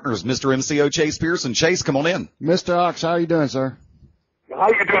our partners, Mr. MCO Chase Pearson. Chase, come on in. Mr. Ox, how are you doing, sir? How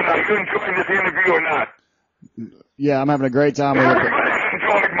you doing? Are you enjoying this interview or not? Yeah, I'm having a great time with it. Everybody's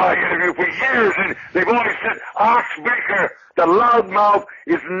enjoyed my interview for years, and they've always said Ox Baker, the loudmouth,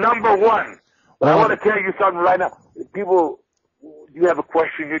 is number one. But I want to tell you something right now. People, do you have a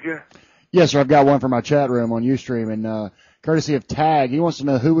question, did you? Yes, sir. I've got one from our chat room on Ustream, and courtesy of Tag, he wants to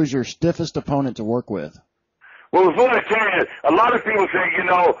know who was your stiffest opponent to work with. Well, I want to tell you, a lot of people say, you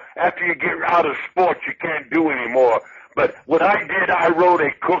know, after you get out of sports, you can't do anymore. But what I did, I wrote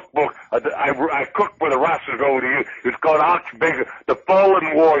a cookbook. I cooked for the Rosters over the years. It's called Ox Baker, The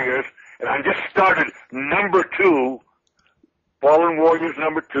Fallen Warriors. And I just started number 2, Fallen Warriors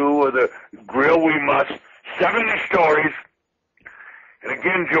number 2, or the Grill We Must, 70 stories. And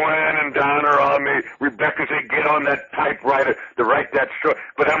again, Joanne and Don are on me. Rebecca said, get on that typewriter to write that story.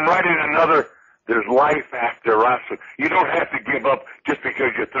 But I'm writing another. There's life after wrestling. You don't have to give up just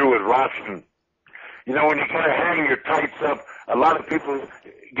because you're through with wrestling. You know, when you gotta hang your tights up, a lot of people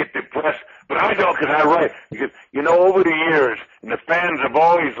get depressed. But I don't, because I write. Because, you know, over the years, and the fans have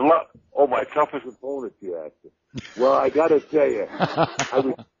always loved. Oh, my toughest opponent, you asked. Well, I gotta tell you,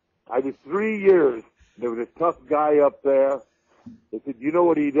 I was 3 years. There was a tough guy up there. They said, you know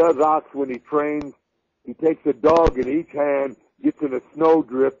what he does, Ox, when he trains? He takes a dog in each hand, gets in a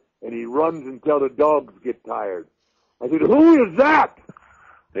snowdrift, and he runs until the dogs get tired. I said, who is that?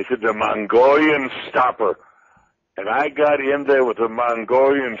 They said, the Mongolian Stopper. And I got in there with the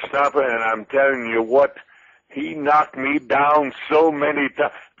Mongolian Stopper, and I'm telling you what, he knocked me down so many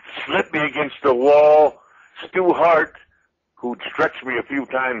times, slipped me against the wall. Stu Hart, who'd stretched me a few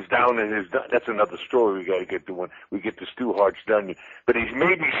times down in his, that's another story we got to get to when we get to Stu Hart's dungeon. But he's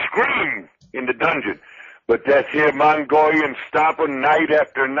made me scream in the dungeon. But that's here, Mongolian Stopper, night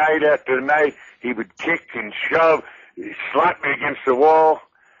after night after night. He would kick and shove, slap me against the wall.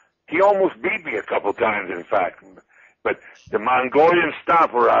 He almost beat me a couple times, in fact. But the Mongolian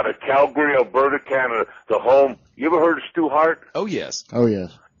Stopper out of Calgary, Alberta, Canada, the home. You ever heard of Stu Hart? Oh, yes. Oh,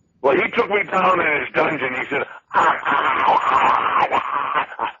 yes. Well, he took me down in his dungeon. He said, I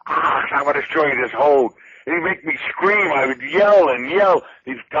want to show you this hold. And he'd make me scream. I would yell and yell.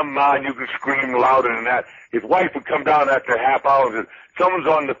 He'd come on, you can scream louder than that. His wife would come down after a half hour and say, someone's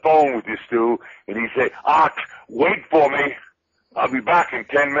on the phone with you, Stu. And he'd say, Ox, wait for me. I'll be back in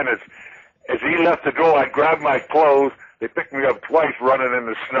 10 minutes. As he left the door, I grabbed my clothes. They picked me up twice running in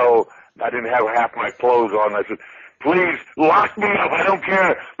the snow. I didn't have half my clothes on. I said, please, lock me up. I don't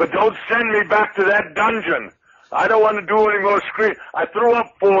care. But don't send me back to that dungeon. I don't want to do any more screaming. I threw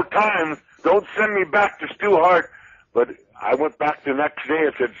up 4 times. Don't send me back to Stu Hart. But I went back the next day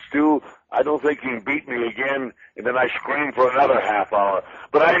and said, Stu, I don't think you can beat me again. And then I screamed for another half hour.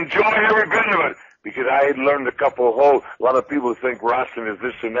 But I enjoyed every bit of it because I had learned a couple of holds. A lot of people think wrestling is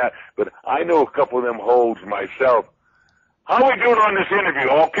this and that. But I know a couple of them holds myself. How are we doing on this interview?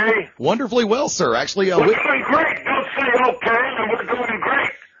 Okay? Wonderfully well, sir. Actually, we're doing great. Don't say okay, and we're doing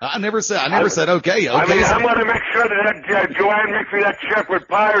great. I never said okay. I mean, I'm going to make sure that Joanne makes me that shepherd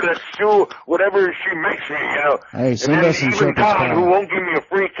pie or that stew, whatever she makes me, you know. Hey, send us some shepherd's Don, pie. who won't give me a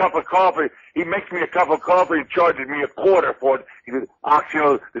free cup of coffee, he makes me a cup of coffee and charges me $0.25 for it. He says, Ox, you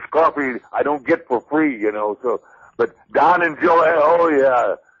know, this coffee I don't get for free, you know. So, but Don and Joanne, oh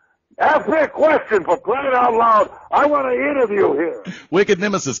yeah. Ask me a question for crying out loud. I want to interview here. Wicked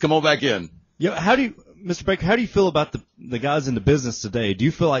Nemesis, come on back in. Yeah, Mr. Baker, how do you feel about the guys in the business today? Do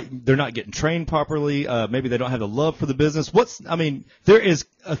you feel like they're not getting trained properly? Maybe they don't have the love for the business? There is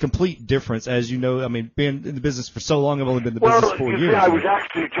a complete difference, as you know. I mean, being in the business for so long, I've only been in the business 4 years. See, I was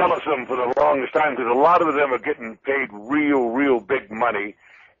actually jealous of them for the longest time because a lot of them are getting paid real big money.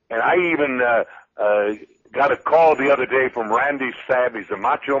 And I even got a call the other day from Randy Sabb. He's a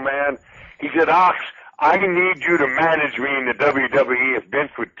Macho Man. He said, Ox, I need you to manage me in the WWE if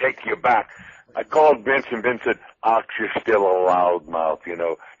Vince would take you back. I called Vince, and Vince said, Ox, you're still a loudmouth, you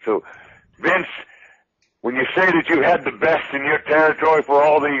know. So, Vince, when you say that you had the best in your territory for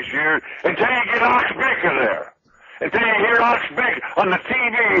all these years, until you get Ox Baker there, until you hear Ox Baker on the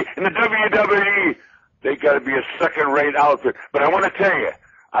TV in the WWE, they got to be a second-rate outfit. But I want to tell you,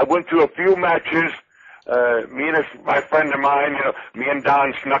 I went to a few matches. Me and my friend of mine, me and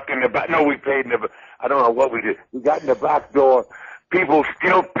Don snuck in the back. No, we paid in the. I don't know what we did. We got in the back door. People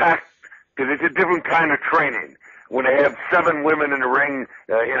still packed because it's a different kind of training. When they have 7 women in the ring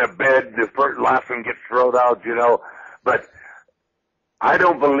in a bed, the last one gets thrown out, But I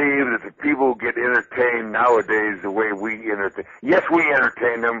don't believe that the people get entertained nowadays the way we entertain. Yes, we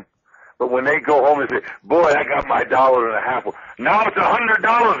entertain them, but when they go home and say, "Boy, I got my $1.50." Now it's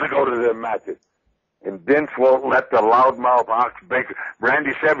 $100 to go to their matches. And Vince won't let the loudmouth Ox Baker.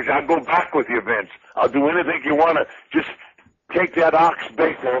 Randy Savage, I'll go back with you, Vince. I'll do anything you want to. Just take that Ox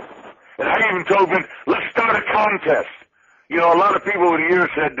Baker. And I even told Vince, let's start a contest. A lot of people over the years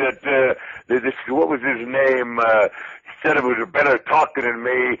said that, what was his name? Said it was a better talker than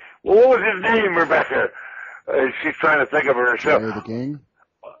me. Well, what was his name, Rebecca? She's trying to think of it herself. Jerry the King?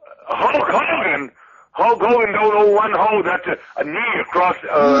 Hulk Hogan. Hulk Hogan don't know one hole. That's a knee across,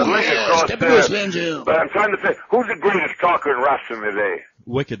 leg across there. But I'm trying to think, who's the greatest talker in wrestling today?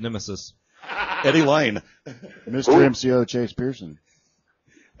 Wicked Nemesis. Eddie Lane. Mr. MCO Chase Pearson.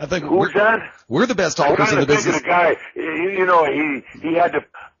 I think Who's that? We're the best talkers in the business. I'm trying to think of the guy, he had the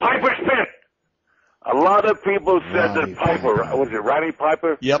Piper's Pit. A lot of people said that Piper, was it Roddy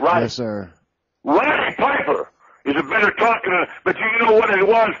Piper? Yep. Roddy. Yes, sir. Roddy Piper is a better talker, but you know what it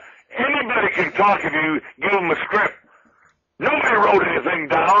was? Anybody can talk if you give them a script. Nobody wrote anything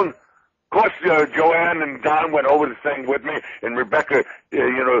down. Of course, Joanne and Don went over the thing with me, and Rebecca,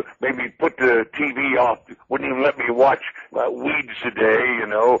 made me put the TV off. Wouldn't even let me watch Weeds today,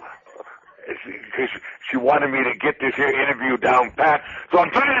 because she wanted me to get this here interview down pat. So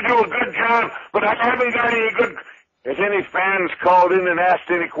I'm trying to do a good job, but I haven't got any good. Has any fans called in and asked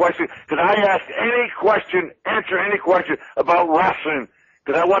any questions? Because I ask any question, answer any question about wrestling,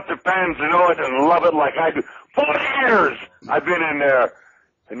 because I want the fans to know it and love it like I do. 40 years I've been in there.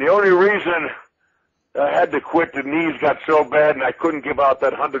 And the only reason I had to quit, the knees got so bad and I couldn't give out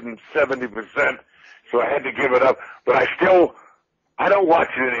that 170%, so I had to give it up. But I don't watch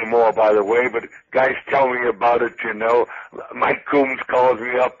it anymore, by the way, but guys tell me about it, Mike Coombs calls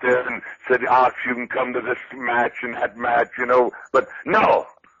me up there and said, Ox, you can come to this match and that match, But no,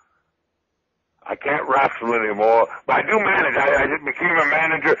 I can't wrestle anymore. But I do manage. I became a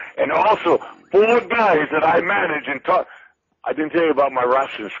manager, and also 4 guys that I manage and talk. I didn't tell you about my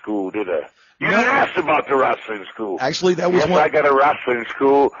wrestling school, did I? You didn't ask about the wrestling school. Actually, that was yes, I got a wrestling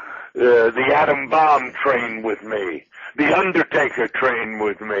school. The Atom Bomb trained with me. The Undertaker trained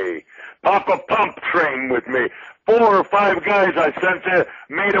with me. Papa Pump trained with me. 4 or 5 guys I sent there,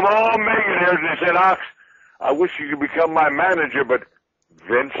 made them all millionaires. And they said, Ox, I wish you could become my manager, but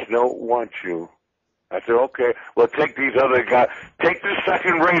Vince don't want you. I said, okay, well, take these other guys. Take the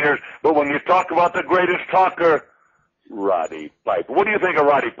second raters, but when you talk about the greatest talker, Roddy Piper. What do you think of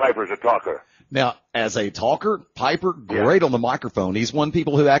Roddy Piper as a talker? Now, as a talker, Piper, great on the microphone. He's one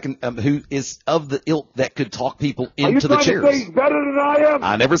people who is of the ilk that could talk people into the chairs. Are you trying to say he's better than I am?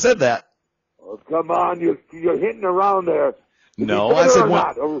 I never said that. Oh, come on, you're hitting around there. No, I said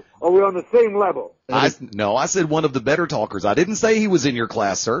one. Are we on the same level? I said one of the better talkers. I didn't say he was in your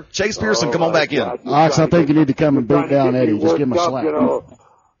class, sir. Chase Pearson, come on back in. Ox, I think you need to come and beat down Eddie. Just give him a slap.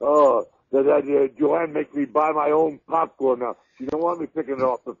 Joanne makes me buy my own popcorn now. She don't want me picking it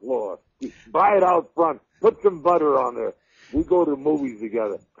off the floor. Buy it out front. Put some butter on there. We go to the movies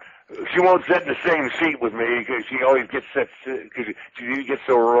together. She won't sit in the same seat with me because she always gets because she gets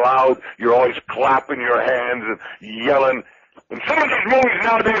so loud. You're always clapping your hands and yelling. And some of these movies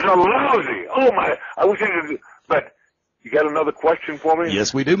nowadays are lousy. Oh my! I wish I could. But you got another question for me?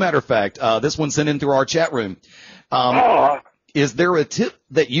 Yes, we do. Matter of fact, this one sent in through our chat room. Is there a tip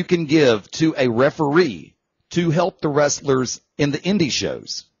that you can give to a referee to help the wrestlers in the indie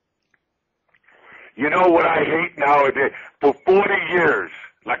shows? You know what I hate nowadays? For 40 years,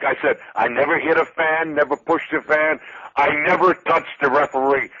 like I said, I never hit a fan, never pushed a fan. I never touched the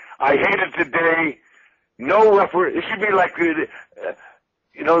referee. I hate it today. No referee. It should be like, there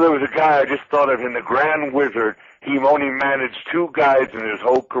was a guy I just thought of in the Grand Wizard. He only managed 2 guys in his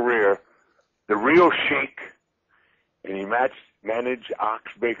whole career. The Real Sheik, and he managed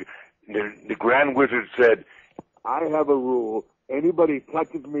Ox Baker. The Grand Wizard said, I have a rule. Anybody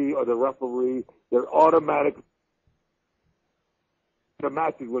touches me or the referee, they're automatic. The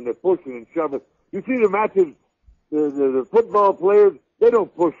matches when they're pushing and shoving. You see the matches, the football players, they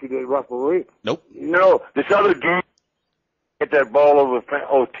don't push the referee. Nope. This other game, hit that ball over the fence.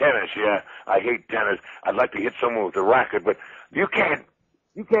 Oh, tennis, yeah. I hate tennis. I'd like to hit someone with a racket, but you can't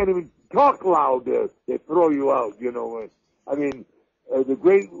even talk loud. They throw you out, I mean, the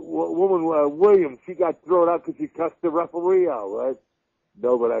great woman, Williams, she got thrown out because she cussed the referee out, right?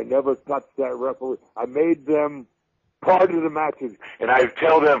 No, but I never touched that referee. I made them part of the matches, and I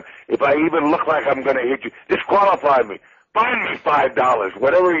tell them, if I even look like I'm going to hit you, disqualify me. Fine me $5,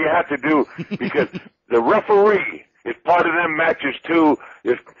 whatever you have to do, because the referee is part of them matches too.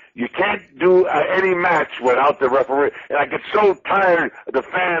 If you can't do any match without the referee, and I get so tired of the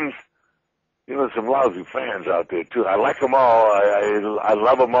fans. You know, some lousy fans out there too. I like them all. I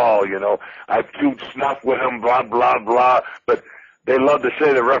love them all. You know, I chewed snuff with them. Blah blah blah. But they love to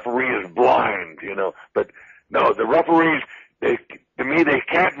say the referee is blind. You know, but no, the referees. To me, they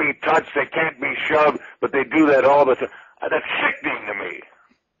can't be touched. They can't be shoved. But they do that all the time. That's sickening to me.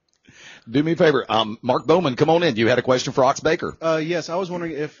 Do me a favor. Mark Bowman, come on in. You had a question for Ox Baker. Yes, I was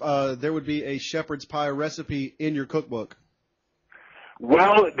wondering if there would be a shepherd's pie recipe in your cookbook.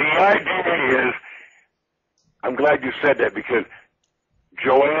 Well, the idea is, I'm glad you said that, because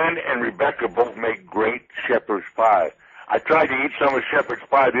Joanne and Rebecca both make great shepherd's pie. I tried to eat some of shepherd's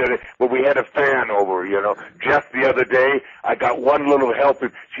pie the other day, but we had a fan over, you know. Jeff the other day, I got one little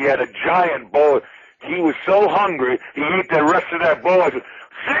helping. She had a giant bowl. He was so hungry, he ate the rest of that bowl. I said,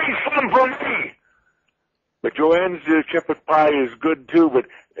 save some for me. But Joanne's shepherd's pie is good too, but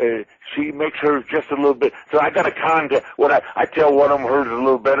she makes hers just a little bit. So I got a contest. What I tell one of them hers is a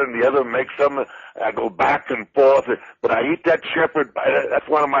little better than the other, make some. I go back and forth. But I eat that shepherd pie. That's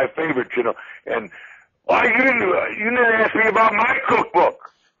one of my favorites, you know. And why you didn't ask me about my cookbook?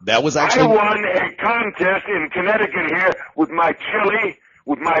 That was actually. I won a contest in Connecticut here with my chili,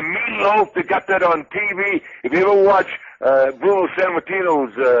 with my meatloaf. They got that on TV. If you ever watch Bruno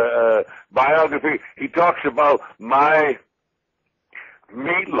Sammartino's biography, he talks about my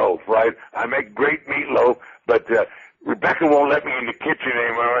meatloaf, right? I make great meatloaf, but Rebecca won't let me in the kitchen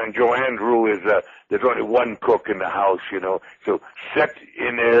anymore, and Joanne's rule is there's only one cook in the house, you know. So sit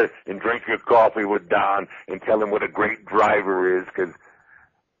in there and drink your coffee with Don and tell him what a great driver is, because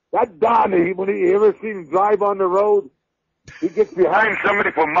that Don, when you ever seen him drive on the road, he gets behind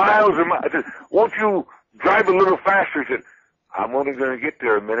somebody for miles and miles. I said, won't you drive a little faster? He said, I'm only going to get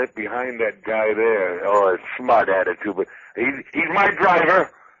there a minute behind that guy there. Oh, a smart attitude, but he's my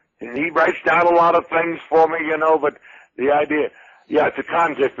driver, and he writes down a lot of things for me, you know, but the idea, yeah, it's a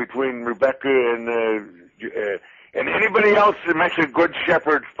contest between Rebecca and anybody else that makes a good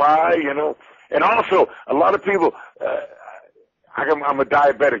shepherd's pie, you know. And also, a lot of people, I'm a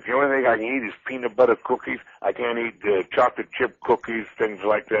diabetic. The only thing I can eat is peanut butter cookies. I can't eat chocolate chip cookies, things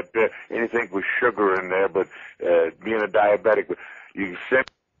like that. Anything with sugar in there. But being a diabetic, you can send.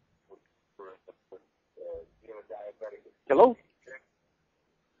 Hello?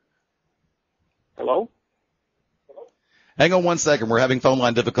 Hello? Hang on one second. We're having phone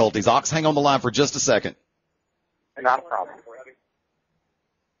line difficulties. Ox, hang on the line for just a second. Not a problem.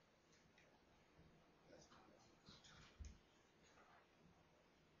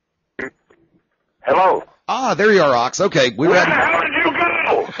 Hello? Ah, there you are, Ox. Okay. Where the hell did you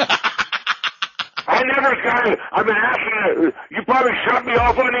go? I never got. I've been asking. You probably shut me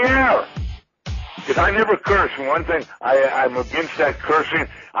off on the air. Because I never curse. One thing, I'm against that cursing.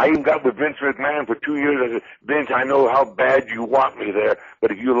 I even got with Vince McMahon for 2 years. I said, Vince, I know how bad you want me there,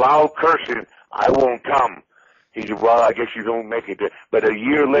 but if you allow cursing, I won't come. He said, well, I guess you don't make it there. But a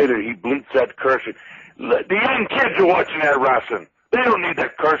year later, he bleeps that cursing. The young kids are watching that wrestling. They don't need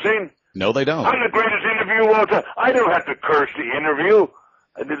that cursing. No, they don't. I'm the greatest interviewer of all time. I don't have to curse the interview.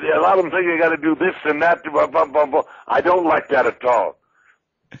 A lot of them think you got to do this and that. Blah, blah, blah, blah. I don't like that at all.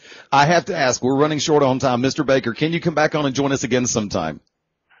 I have to ask, we're running short on time. Mr. Baker, can you come back on and join us again sometime?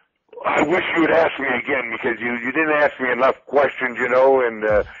 I wish you would ask me again, because you didn't ask me enough questions, you know, and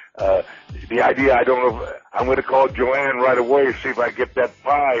the idea, I don't know, I'm going to call Joanne right away and see if I get that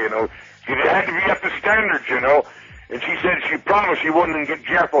pie, you know. It had to be up to standards, you know. And she said she promised she wouldn't get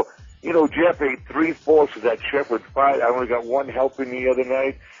Jeff. You know, Jeff ate 3/4 of that shepherd's pie. I only got one helping the other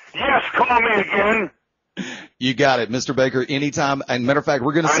night. Yes, call me again. You got it, Mr. Baker, anytime. And matter of fact,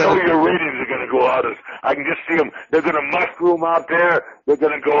 we're going to I know your ratings are going to go out. I can just see them. They're going to mushroom out there. They're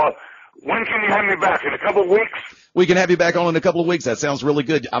going to go up. When can you have me back? In a couple of weeks? We can have you back on in a couple of weeks. That sounds really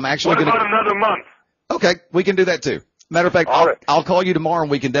good. I'm actually going to. What about another month? Okay, we can do that too. Matter of fact, I'll call you tomorrow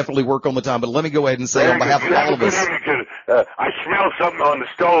and we can definitely work on the time. But let me go ahead and say on behalf of all of us. I smell something on the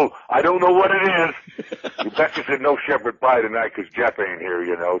stove. I don't know what it is. Rebecca said no shepherd pie tonight because Jeff ain't here,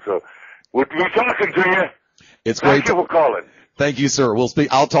 you know. So we'll be talking to you. It's great. Thank you for calling. Thank you, sir. We'll speak.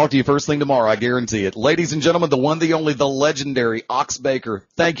 I'll talk to you first thing tomorrow. I guarantee it. Ladies and gentlemen, the one, the only, the legendary Ox Baker.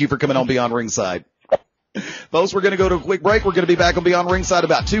 Thank you for coming on Beyond Ringside. Folks, we're going to go to a quick break. We're going to be back on Beyond Ringside in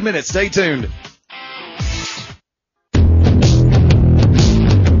about 2 minutes. Stay tuned.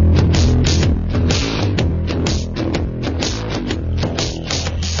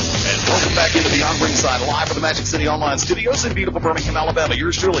 the Magic City Online Studios in beautiful Birmingham, Alabama.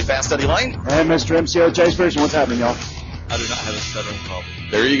 Yours truly, Fast Eddie Lane. And Mr. MCO Chase Pearson. What's happening, y'all? I do not have a stuttering problem.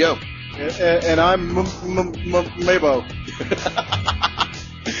 There you go. And I'm Mabo.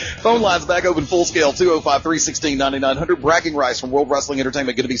 Phone lines back open full scale, 205-316-9900. Bragging rights from World Wrestling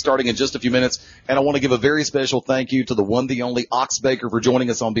Entertainment going to be starting in just a few minutes. And I want to give a very special thank you to the one, the only Ox Baker for joining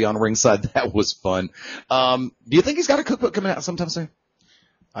us on Beyond Ringside. That was fun. Do you think he's got a cookbook coming out sometime soon?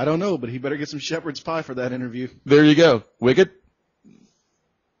 I don't know, but he better get some shepherd's pie for that interview. There you go. Wicked?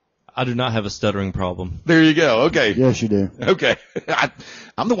 I do not have a stuttering problem. There you go. Okay. Yes, you do. Okay.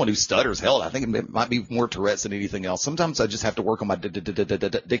 I'm the one who stutters. Hell, I think it might be more Tourette's than anything else. Sometimes I just have to work on my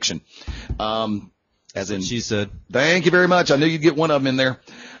diction. As in, she said. Thank you very much. I knew you'd get one of them in there.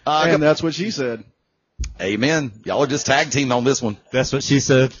 And that's what she said. Amen. Y'all are just tag team on this one. That's what she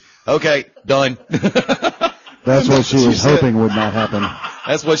said. Okay. Done. That's what she was hoping would not happen.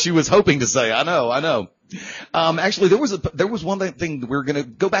 That's what she was hoping to say. I know. Actually, there was one thing we're going to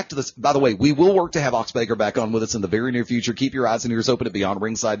go back to this. By the way, we will work to have Ox Baker back on with us in the very near future. Keep your eyes and ears open at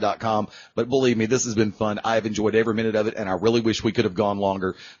beyondringside.com. But believe me, this has been fun. I have enjoyed every minute of it, and I really wish we could have gone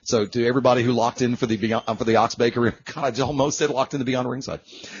longer. So to everybody who locked in for the Ox Baker, God, I almost said locked into Beyond Ringside.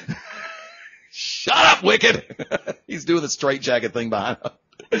 Shut up, Wicked. He's doing the straight jacket thing behind him.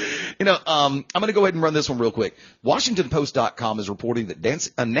 I'm going to go ahead and run this one real quick. WashingtonPost.com is reporting that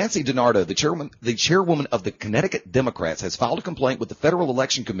Nancy DiNardo, the chairwoman of the Connecticut Democrats, has filed a complaint with the Federal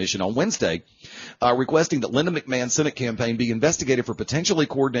Election Commission on Wednesday, requesting that Linda McMahon's Senate campaign be investigated for potentially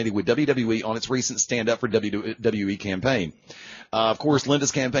coordinating with WWE on its recent Stand Up for WWE campaign. Of course,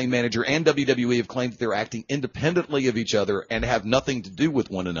 Linda's campaign manager and WWE have claimed that they're acting independently of each other and have nothing to do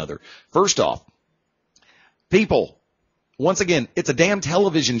with one another. First off, people, once again, it's a damn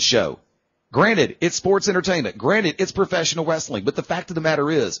television show. Granted, it's sports entertainment. Granted, it's professional wrestling. But the fact of the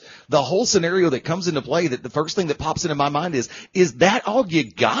matter is, the whole scenario that comes into play, that the first thing that pops into my mind is that all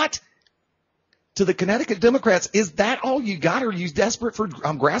you got? To the Connecticut Democrats, is that all you got? Are you desperate for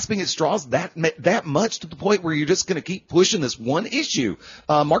grasping at straws that much to the point where you're just going to keep pushing this one issue?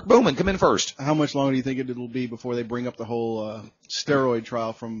 Mark Bowman, come in first. How much longer do you think it'll be before they bring up the whole steroid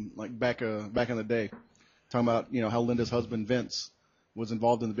trial from like back in the day? Talking about, how Linda's husband, Vince, was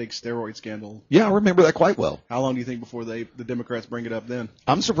involved in the big steroid scandal. Yeah, I remember that quite well. How long do you think before the Democrats bring it up then?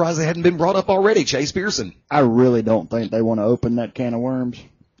 I'm surprised they hadn't been brought up already. Chase Pearson. I really don't think they want to open that can of worms.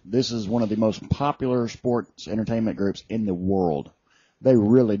 This is one of the most popular sports entertainment groups in the world. They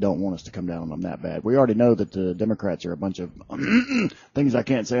really don't want us to come down on them that bad. We already know that the Democrats are a bunch of things I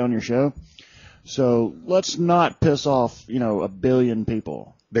can't say on your show. So let's not piss off, a billion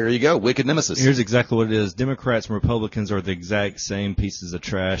people. There you go. Wicked nemesis. Here's exactly what it is. Democrats and Republicans are the exact same pieces of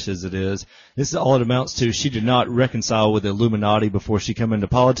trash as it is. This is all it amounts to. She did not reconcile with the Illuminati before she came into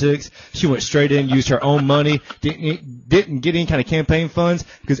politics. She went straight in, used her own money, didn't get any kind of campaign funds,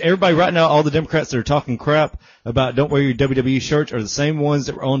 because everybody right now, all the Democrats that are talking crap about don't wear your WWE shirts are the same ones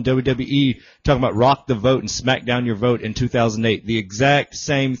that were on WWE talking about rock the vote and smack down your vote in 2008. The exact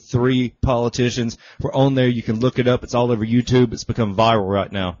same three politicians were on there. You can look it up. It's all over YouTube. It's become viral right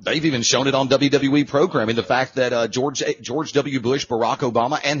now. They've even shown it on WWE programming. The fact that George W. Bush, Barack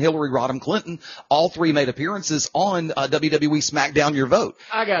Obama, and Hillary Rodham Clinton, all three made appearances on WWE Smack Down Your Vote.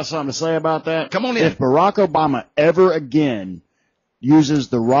 I got something to say about that. Come on in. If Barack Obama ever again uses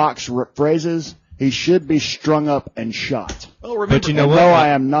The Rock's phrases, he should be strung up and shot. Well, remember, but you know what? No, I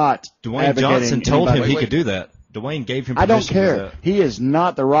am not. Dwayne Johnson told him he could do that. Dwayne gave him permission I don't to care. do that. He is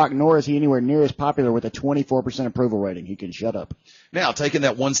not The Rock, nor is he anywhere near as popular with a 24% approval rating. He can shut up. Now, taking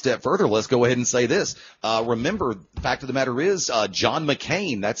that one step further, let's go ahead and say this. Remember, the fact of the matter is, John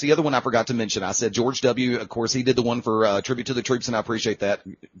McCain, that's the other one I forgot to mention. I said George W., of course, he did the one for Tribute to the Troops, and I appreciate that.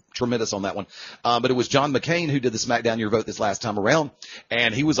 Tremendous on that one. But it was John McCain who did the Smack Down Your Vote this last time around,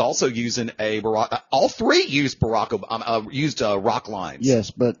 and he was also using all three used Barack Obama, used rock lines.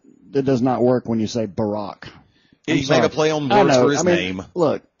 Yes, but it does not work when you say Barack. He made a play on words for his name.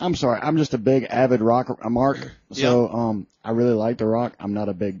 Look, I'm sorry. I'm just a big avid Mark. So, I really like The Rock. I'm not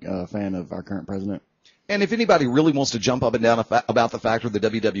a big fan of our current president. And if anybody really wants to jump up and down about the fact of the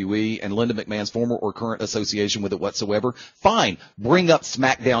WWE and Linda McMahon's former or current association with it whatsoever, fine. Bring up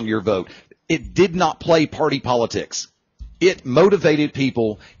Smack Down Your Vote. It did not play party politics. It motivated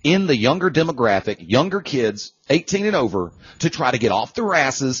people in the younger demographic, younger kids, 18 and over, to try to get off their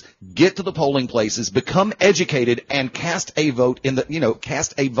asses, get to the polling places, become educated, and cast a vote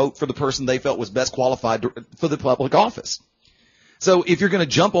cast a vote for the person they felt was best qualified for the public office. So if you're going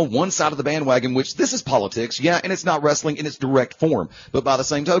to jump on one side of the bandwagon, which this is politics, and it's not wrestling in its direct form, but by the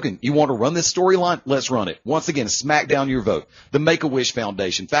same token, you want to run this storyline, let's run it. Once again, Smack Down Your Vote. The Make-A-Wish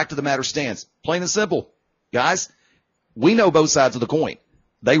Foundation. Fact of the matter stands, plain and simple. Guys, we know both sides of the coin.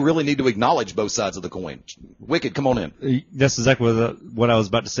 They really need to acknowledge both sides of the coin. Wicked, come on in. That's exactly what I was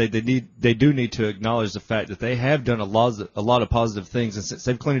about to say. They do need to acknowledge the fact that they have done a lot of positive things, and since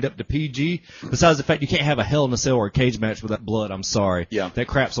they've cleaned it up to PG, besides the fact you can't have a Hell in a Cell or a cage match without blood, I'm sorry. Yeah. That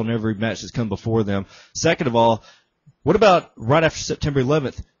crap's on every match that's come before them. Second of all, what about right after September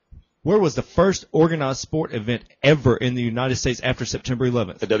 11th? Where was the first organized sport event ever in the United States after September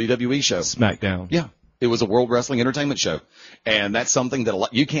 11th? The WWE show. SmackDown. Yeah. It was a World Wrestling Entertainment show. And that's something that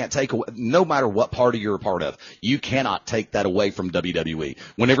you can't take away, no matter what party you're a part of. You cannot take that away from WWE.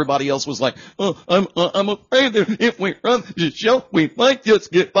 When everybody else was like, oh, I'm afraid that if we run the show, we might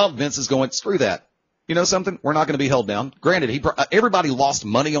just get involved. Vince is going, screw that. You know something? We're not going to be held down. Granted, everybody lost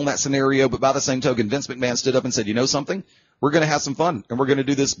money on that scenario, but by the same token, Vince McMahon stood up and said, you know something? We're going to have some fun, and we're going to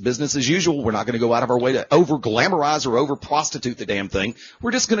do this business as usual. We're not going to go out of our way to over-glamorize or over-prostitute the damn thing.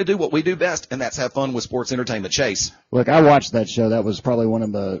 We're just going to do what we do best, and that's have fun with sports entertainment. Chase. Look, I watched that show. That was probably one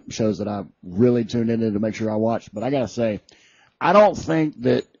of the shows that I really tuned into to make sure I watched. But I got to say, I don't think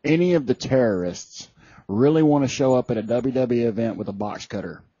that any of the terrorists really want to show up at a WWE event with a box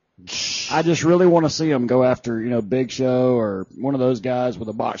cutter. I just really want to see them go after, Big Show or one of those guys with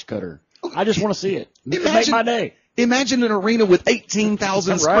a box cutter. I just want to see it. Make my day. Imagine an arena with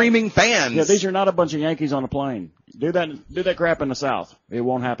 18,000 screaming fans. Yeah, these are not a bunch of Yankees on a plane. Do that crap in the South. It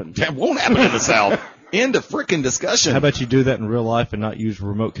won't happen. That won't happen in the South. End of frickin' discussion. How about you do that in real life and not use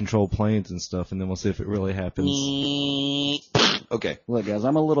remote control planes and stuff, and then we'll see if it really happens. Okay. Look, guys,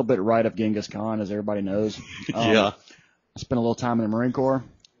 I'm a little bit right of Genghis Khan, as everybody knows. Yeah. I spent a little time in the Marine Corps,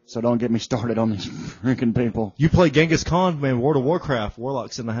 so don't get me started on these freaking people. You play Genghis Khan, man, World of Warcraft.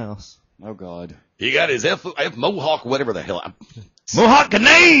 Warlock's in the house. Oh, God. He got his F Mohawk, whatever the hell. Mohawk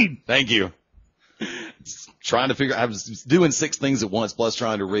grenade! Thank you. Trying to figure, I was doing 6 things at once, plus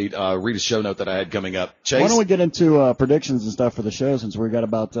trying to read a show note that I had coming up. Chase? Why don't we get into predictions and stuff for the show, since we've got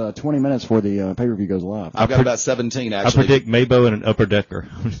about 20 minutes before the pay-per-view goes live. I've got about 17, actually. I predict Mabo in an upper decker.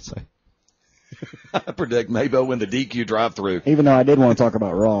 I predict Mabo in the DQ drive-through. Even though I did want to talk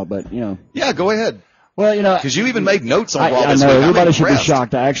about Raw, but, Yeah, go ahead. Well, because you even made notes on Raw I this know, week. everybody should be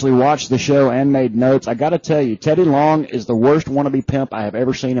shocked. I actually watched the show and made notes. I got to tell you, Teddy Long is the worst wannabe pimp I have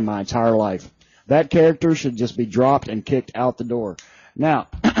ever seen in my entire life. That character should just be dropped and kicked out the door. Now,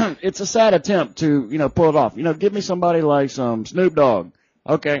 it's a sad attempt to, pull it off. Give me somebody like some Snoop Dogg.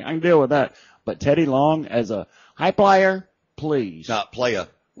 Okay, I can deal with that. But Teddy Long as a high player, please. Not playa.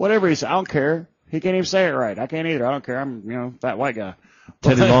 Whatever he says, I don't care. He can't even say it right. I can't either. I don't care. I'm, fat white guy.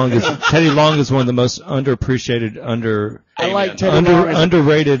 Teddy Long is one of the most underappreciated,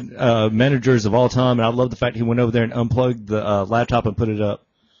 underrated managers of all time, and I love the fact he went over there and unplugged the laptop and put it up.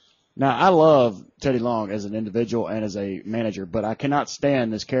 Now, I love Teddy Long as an individual and as a manager, but I cannot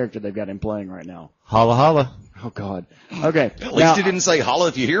stand this character they've got him playing right now. Holla, holla. Oh, God. Okay. At least he didn't say holla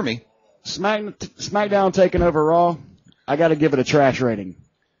if you hear me. SmackDown taking over Raw, I got to give it a trash rating.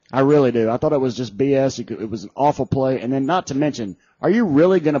 I really do. I thought it was just BS. It was an awful play. And then not to mention, are you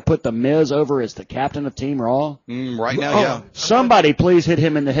really going to put The Miz over as the captain of Team Raw? Right now, yeah. Somebody please hit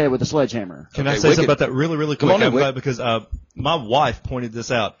him in the head with a sledgehammer. Can I say something about that really, really quick? I'm glad because my wife pointed this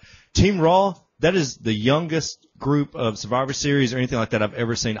out. Team Raw, that is the youngest group of Survivor Series or anything like that I've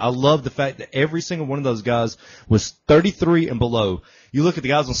ever seen. I love the fact that every single one of those guys was 33 and below. You look at the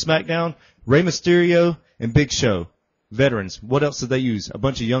guys on SmackDown, Rey Mysterio and Big Show. Veterans. What else did they use? A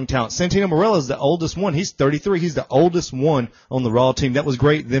bunch of young talent. Santino Marella is the oldest one. He's 33. He's the oldest one on the Raw team. That was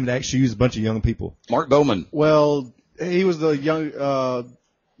great them to actually use a bunch of young people. Mark Bowman. Well, he was the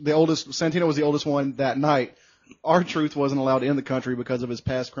oldest. Santino was the oldest one that night. R-Truth wasn't allowed in the country because of his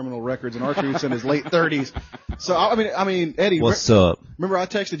past criminal records, and R-Truth's in his late 30s. So, I mean, Eddie. What's up? Remember I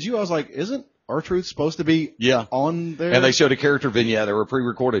texted you? I was like, isn't R-Truth supposed to be on there? And they showed a character vignette. They were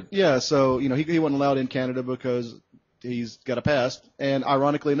pre-recorded. Yeah, so, he wasn't allowed in Canada because he's got a past. And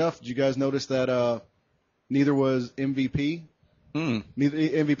ironically enough, did you guys notice that neither was MVP? Neither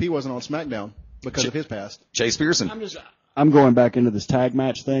MVP wasn't on SmackDown because of his past. Chase Pearson. I'm going back into this tag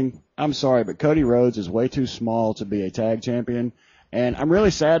match thing. I'm sorry, but Cody Rhodes is way too small to be a tag champion. And I'm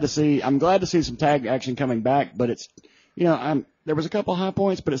really sad to see, I'm glad to see some tag action coming back, but it's, there was a couple high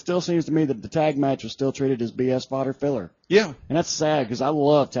points, but it still seems to me that the tag match was still treated as BS fodder filler. Yeah. And that's sad because I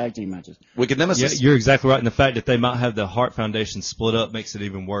love tag team matches. Wicked Nemesis. Yeah, you're exactly right. And the fact that they might have the Hart Foundation split up makes it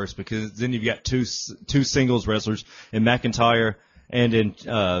even worse because then you've got two singles wrestlers in McIntyre and in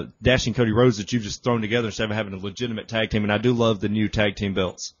Dashing Cody Rhodes that you've just thrown together instead of having a legitimate tag team. And I do love the new tag team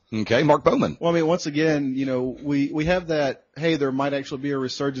belts. Okay, Mark Bowman. Well, I mean, once again, we have that, hey, there might actually be a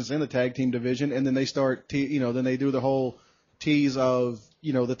resurgence in the tag team division, and then they start, then they do the whole tease of,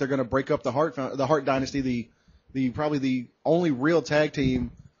 that they're going to break up the Hart Dynasty, probably the only real tag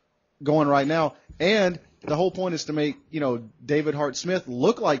team going right now. And the whole point is to make, David Hart Smith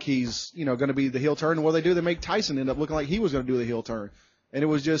look like he's, going to be the heel turn. And what they do, they make Tyson end up looking like he was going to do the heel turn. And it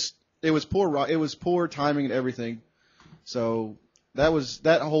was poor timing and everything. So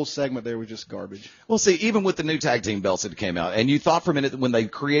that whole segment there was just garbage. Well, see, even with the new tag team belts that came out, and you thought for a minute that when they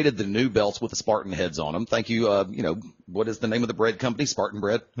created the new belts with the Spartan heads on them, thank you, what is the name of the bread company? Spartan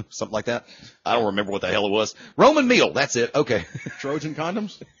Bread? Something like that? I don't remember what the hell it was. Roman Meal. That's it. Okay. Trojan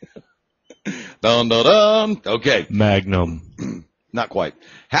condoms? Dun, dun, dun. Okay. Magnum. Not quite.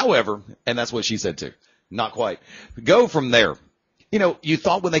 However, and that's what she said too. Not quite. Go from there. You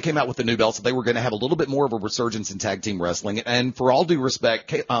thought when they came out with the new belts that they were going to have a little bit more of a resurgence in tag team wrestling. And for all due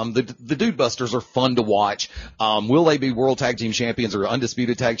respect, the Dude Busters are fun to watch. Will they be world tag team champions or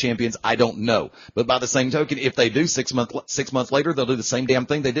undisputed tag champions? I don't know. But by the same token, if they do 6 months later, they'll do the same damn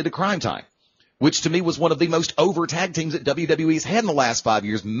thing they did at Crime Time, which to me was one of the most over tag teams that WWE's had in the last 5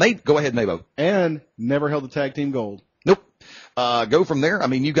 years. Go ahead, Mabo. And never held the tag team gold. Nope. Go from there. I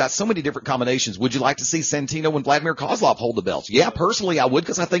mean, you got so many different combinations. Would you like to see Santino and Vladimir Kozlov hold the belts? Yeah, personally I would,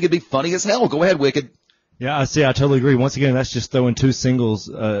 because I think it'd be funny as hell. Go ahead, Wicked. Yeah, I totally agree. Once again, that's just throwing two singles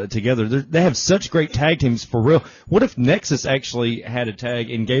together. They have such great tag teams for real. What if Nexus actually had a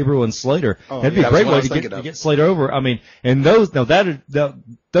tag in Gabriel and Slater? That'd be a great way to get Slater over. I mean, and those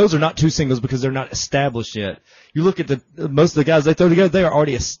are not two singles because they're not established yet. You look at most of the guys they throw together, they are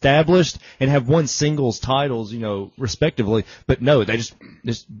already established and have won singles titles, respectively. But no,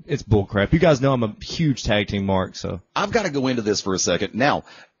 it's bullcrap. You guys know I'm a huge tag team mark, so. I've got to go into this for a second. Now,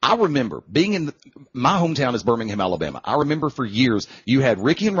 I remember being in my hometown is Birmingham, Alabama. I remember for years you had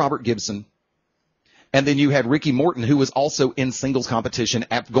Ricky and Robert Gibson. And then you had Ricky Morton, who was also in singles competition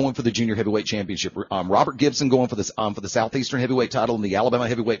going for the junior heavyweight championship. Robert Gibson going for the Southeastern heavyweight title and the Alabama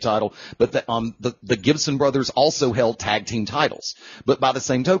heavyweight title. But the Gibson brothers also held tag team titles. But by the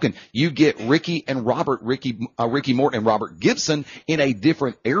same token, you get Ricky Morton and Robert Gibson in a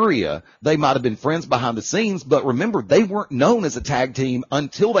different area. They might have been friends behind the scenes, but remember, they weren't known as a tag team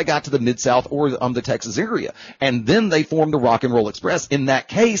until they got to the Mid-South or the Texas area. And then they formed the Rock and Roll Express. In that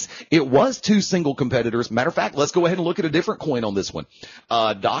case, it was two single competitors. Matter of fact, let's go ahead and look at a different coin on this one.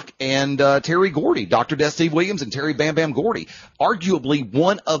 Doc and Terry Gordy, Dr. Death Steve Williams and Terry Bam Bam Gordy, arguably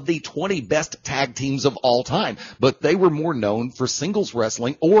one of the 20 best tag teams of all time, but they were more known for singles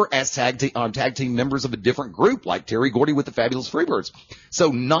wrestling or as tag team members of a different group, like Terry Gordy with the Fabulous Freebirds. So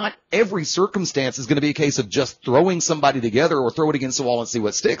not every circumstance is going to be a case of just throwing somebody together or throw it against the wall and see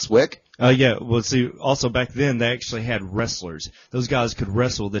what sticks, Wick. Yeah, well, see, also back then they actually had wrestlers. Those guys could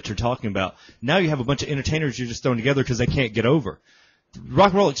wrestle that you're talking about. Now you have a bunch of entertainers you're just throwing together because they can't get over. Rock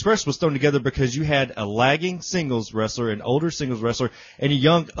and Roll Express was thrown together because you had a lagging singles wrestler, an older singles wrestler, and a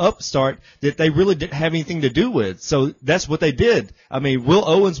young upstart that they really didn't have anything to do with. So that's what they did. I mean, Will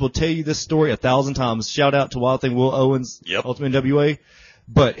Owens will tell you this story 1,000 times. Shout out to Wild Thing Will Owens, Ultimate NWA.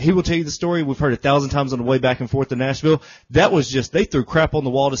 But he will tell you the story. We've heard 1,000 times on the way back and forth to Nashville. That was just, they threw crap on the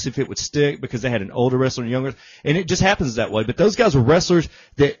wall to see if it would stick because they had an older wrestler and younger. And it just happens that way. But those guys were wrestlers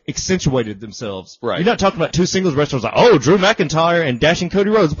that accentuated themselves. Right. You're not talking about two singles wrestlers like, Drew McIntyre and Dashing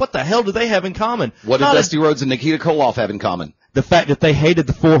Cody Rhodes. What the hell do they have in common? What did Dusty Rhodes and Nikita Koloff have in common? The fact that they hated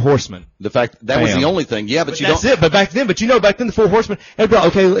the Four Horsemen. The fact that was the only thing. Yeah, but that's it. But back then the Four Horsemen,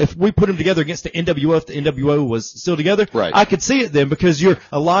 okay, if we put them together against the NWO, if the NWO was still together, right, I could see it then because you're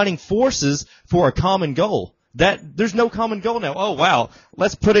aligning forces for a common goal. There's no common goal now. Oh wow,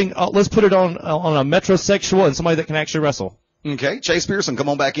 let's put it on a metrosexual and somebody that can actually wrestle. Okay, Chase Pearson, come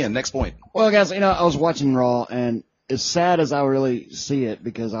on back in. Next point. Well, guys, I was watching Raw, and as sad as I really see it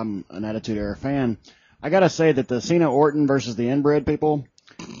because I'm an Attitude Era fan, I gotta say that the Cena Orton versus the Inbred people,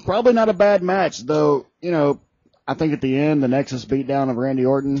 probably not a bad match, though, I think at the end, the Nexus beatdown of Randy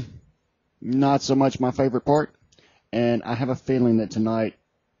Orton, not so much my favorite part. And I have a feeling that tonight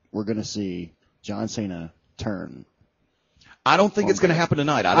we're gonna see John Cena turn. I don't think it's going to happen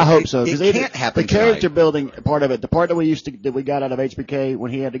tonight. I hope so. It can't happen tonight. The character building part of it, the part that we got out of HBK when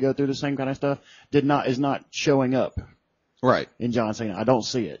he had to go through the same kind of stuff, is not showing up. Right. In John Cena. I don't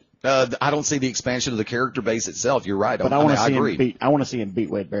see it. I don't see the expansion of the character base itself. You're right. But I want to see him beat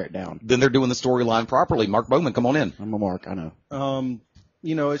Wade Barrett down. Then they're doing the storyline properly. Mark Bowman, come on in. I'm a Mark, I know.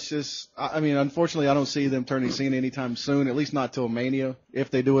 It's just, unfortunately, I don't see them turning Cena anytime soon, at least not till Mania, if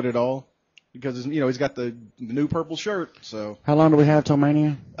they do it at all. because he's got the new purple shirt. So How long do we have till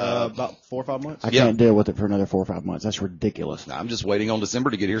Mania? about 4 or 5 months. I can't deal with it for another 4 or 5 months. That's ridiculous. I'm just waiting on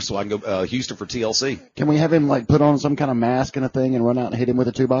December to get here so I can go Houston for TLC. Can we have him put on some kind of mask and a thing and run out and hit him with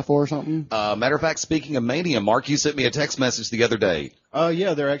a 2x4 or something? Matter of fact, speaking of Mania, Mark, you sent me a text message the other day.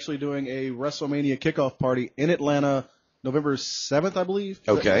 Yeah, they're actually doing a WrestleMania kickoff party in Atlanta, November 7th, I believe.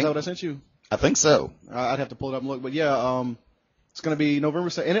 Okay. Is that what I sent you? I think so. I'd have to pull it up and look, but yeah, it's going to be November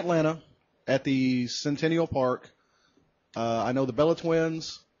 7th in Atlanta at the Centennial Park. I know the Bella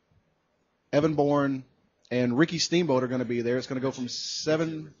Twins, Evan Bourne, and Ricky Steamboat are going to be there. It's going to go from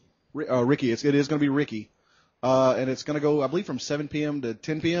Ricky. It is going to be Ricky. And it's going to go, I believe, from 7 p.m. to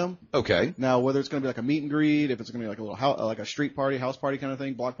 10 p.m. Okay. Now, whether it's going to be like a meet and greet, if it's going to be like a little like a street party, house party kind of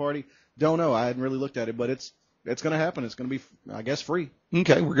thing, block party, don't know. I hadn't really looked at it, but it's going to happen. It's going to be, I guess, free.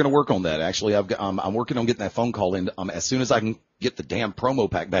 Okay, we're going to work on that. Actually, I'm working on getting that phone call in as soon as I can get the damn promo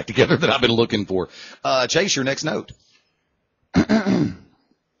pack back together that I've been looking for. Chase, your next note.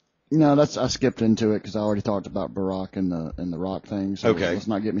 No, I skipped into it because I already talked about Barack and the Rock thing. So Okay. let's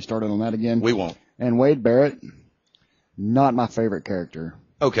not get me started on that again. We won't. And Wade Barrett, not my favorite character.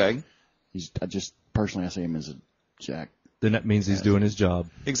 Okay. Personally, I see him as a jack. Then that means he's doing his job.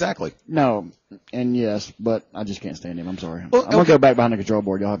 Exactly. No, and yes, but I just can't stand him. I'm sorry. Well, I'm going to go back behind the control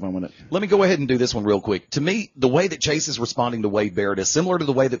board. Y'all have fun with it. Let me go ahead and do this one real quick. To me, the way that Chase is responding to Wade Barrett is similar to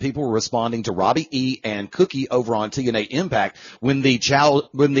the way that people were responding to Robbie E. and Cookie over on TNA Impact when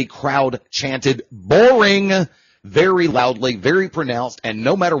the crowd chanted boring very loudly, very pronounced, and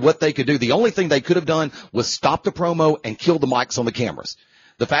no matter what they could do, the only thing they could have done was stop the promo and kill the mics on the cameras.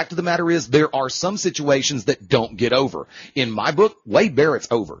 The fact of the matter is there are some situations that don't get over. In my book, Wade Barrett's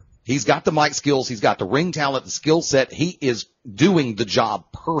over. He's got the mic skills. He's got the ring talent, the skill set. He is doing the job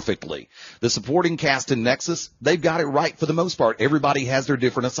perfectly. The supporting cast in Nexus, they've got it right for the most part. Everybody has their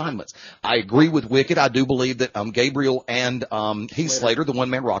different assignments. I agree with Wicked. I do believe that Gabriel and Heath Slater, the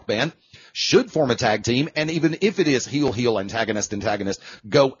one-man rock band, should form a tag team, and even if it is heel, antagonist,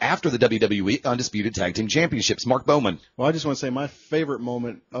 go after the WWE Undisputed Tag Team Championships. Mark Bowman. Well, I just want to say my favorite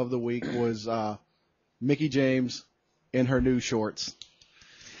moment of the week was Mickie James in her new shorts.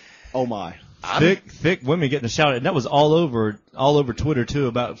 Oh my! Thick women getting a shout, and that was all over Twitter too.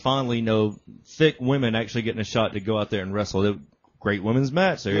 About finally, thick women actually getting a shot to go out there and wrestle. Great women's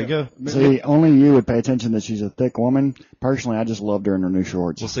match. There you go. See, only you would pay attention that she's a thick woman. Personally, I just loved her in her new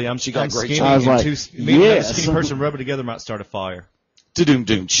shorts. Well, see, She got great skinny, I was like, a yes. skinny person rubbing together might start a fire.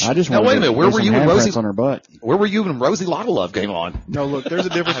 Da-doom-doom. I just Now, wanted wait a to minute. Where get were some you when handprints Rosie? on her butt? Where were you when Rosie Lotta Love came on? No, look, there's a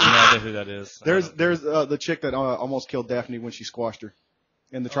difference. I have no idea who that is. There's the chick that almost killed Daphne when she squashed her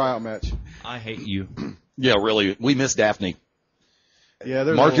in the tryout match. I hate you. Yeah, really. We miss Daphne. Yeah,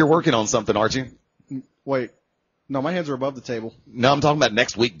 there's Mark, you're working on something, aren't you? Wait. No, my hands are above the table. No, I'm talking about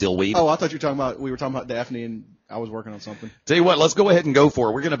next week, Dillweed. Oh, I thought we were talking about Daphne, and I was working on something. Tell you what, let's go ahead and go for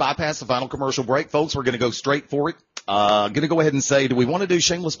it. We're going to bypass the final commercial break, folks. We're going to go straight for it. Going to go ahead and say, do we want to do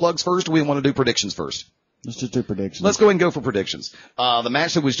shameless plugs first, or do we want to do predictions first? Let's just do predictions. Let's go ahead and go for predictions. The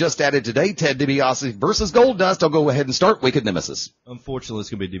match that was just added today, Ted DiBiase versus Goldust. I'll go ahead and start. Wicked Nemesis. Unfortunately, it's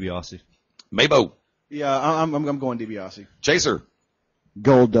going to be DiBiase. Mabo. Yeah, I'm going DiBiase. Chaser.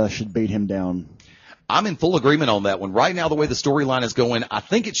 Goldust should beat him down. I'm in full agreement on that one. Right now, the way the storyline is going, I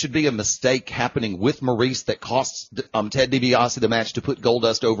think it should be a mistake happening with Maurice that costs Ted DiBiase the match to put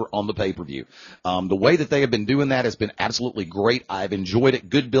Goldust over on the pay-per-view. The way that they have been doing that has been absolutely great. I've enjoyed it.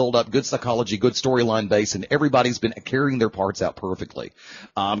 Good build-up, good psychology, good storyline base, and everybody's been carrying their parts out perfectly.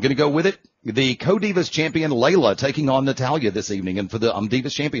 I'm going to go with it. The Co-Divas champion, Layla, taking on Natalya this evening and for the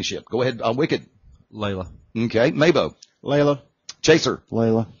Divas Championship. Go ahead, Wicked. Layla. Okay, Mabo. Layla. Chaser.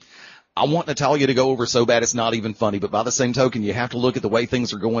 Layla. I want Natalya to go over so bad it's not even funny, but by the same token, you have to look at the way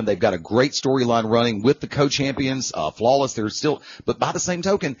things are going. They've got a great storyline running with the co-champions, flawless. But by the same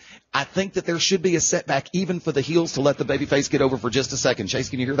token, I think that there should be a setback even for the heels to let the babyface get over for just a second. Chase,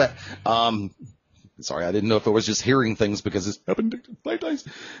 can you hear that? Sorry, I didn't know if I was just hearing things because it's happened 5 days,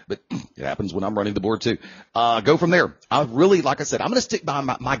 but it happens when I'm running the board too. Go from there. Like I said, I'm going to stick by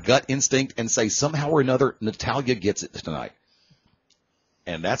my gut instinct and say somehow or another Natalya gets it tonight.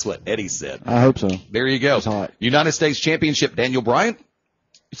 And that's what Eddie said. I hope so. There you go. It's hot. United States Championship, Daniel Bryan,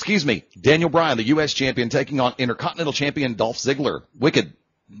 the U.S. champion, taking on Intercontinental champion Dolph Ziggler. Wicked.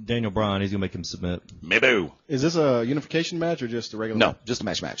 Daniel Bryan, he's going to make him submit. Maybe. Is this a unification match or just a regular? No, just a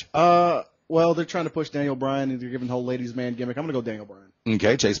match. Well, they're trying to push Daniel Bryan, and they're giving the whole ladies' man gimmick. I'm going to go Daniel Bryan.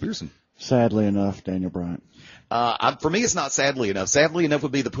 Okay, Chase Pearson. Sadly enough, Daniel Bryan. For me, it's not sadly enough. Sadly enough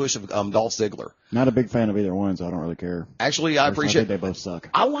would be the push of Dolph Ziggler. Not a big fan of either one, so I don't really care. Actually, I appreciate. I think they both suck.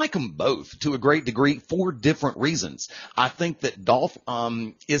 I like them both to a great degree for different reasons. I think that Dolph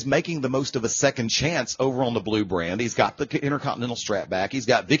is making the most of a second chance over on the blue brand. He's got the Intercontinental strap back. He's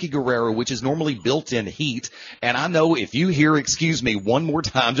got Vicky Guerrero, which is normally built-in heat. And I know if you hear "excuse me" one more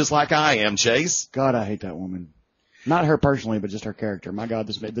time, just like I am, Chase. God, I hate that woman. Not her personally, but just her character. My God,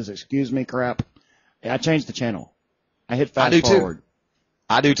 this excuse me crap. I changed the channel. I hit fast forward.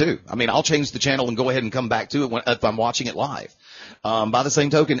 I do too. I mean, I'll change the channel and go ahead and come back to it if I'm watching it live. By the same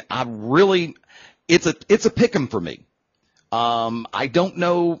token, it's a pick'em for me. I don't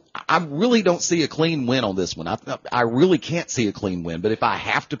know. I really don't see a clean win on this one. I really can't see a clean win. But if I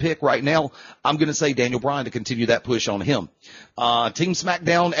have to pick right now, I'm going to say Daniel Bryan to continue that push on him. Team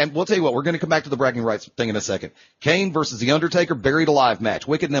SmackDown, and we'll tell you what, we're going to come back to the bragging rights thing in a second. Kane versus The Undertaker, buried alive match.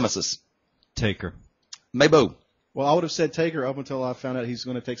 Wicked Nemesis. Taker. Maybo. Well, I would have said Taker up until I found out he's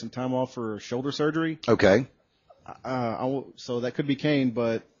going to take some time off for shoulder surgery. Okay. So that could be Kane,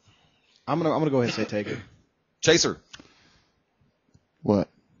 but I'm gonna go ahead and say Taker. Chaser. What?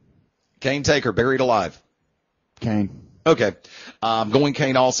 Kane, Taker, buried alive. Kane. Okay. Going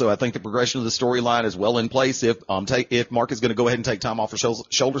Kane also. I think the progression of the storyline is well in place if Mark is going to go ahead and take time off for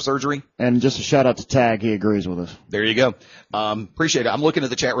shoulder surgery. And just a shout out to Tag. He agrees with us. There you go. Appreciate it. I'm looking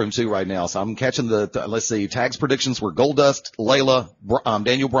at the chat room too right now. So I'm catching let's see. Tag's predictions were Goldust, Layla,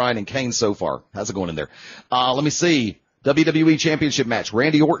 Daniel Bryan, and Kane so far. How's it going in there? Let me see. WWE Championship match.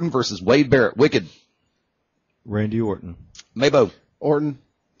 Randy Orton versus Wade Barrett. Wicked. Randy Orton. Maybo. Orton.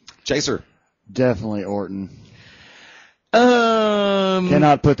 Chaser. Definitely Orton.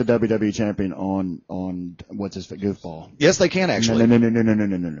 Cannot put the WWE champion on what's his goofball. Yes, they can actually. No.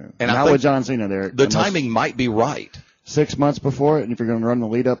 And not with John Cena there. The timing might be right. 6 months before it, and if you're going to run the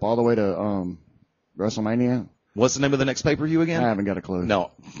lead up all the way to WrestleMania. What's the name of the next pay-per-view again? I haven't got a clue.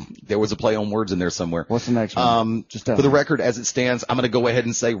 No, there was a play on words in there somewhere. What's the next one? For the record, as it stands, I'm going to go ahead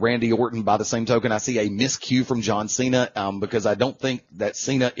and say Randy Orton. By the same token, I see a miscue from John Cena because I don't think that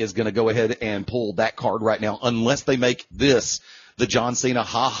Cena is going to go ahead and pull that card right now unless they make this the John Cena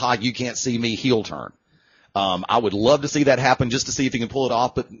ha you can't see me heel turn. I would love to see that happen just to see if he can pull it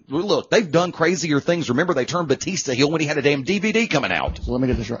off. But look, they've done crazier things. Remember, they turned Batista heel when he had a damn DVD coming out. So let me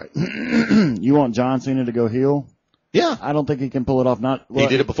get this right. You want John Cena to go heel? Yeah. I don't think he can pull it off. He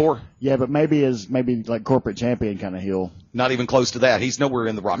did it before. Yeah, but maybe like corporate champion kind of heel. Not even close to that. He's nowhere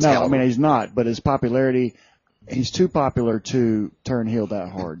in the Rock's No, caliber. I mean, he's not. But his popularity, he's too popular to turn heel that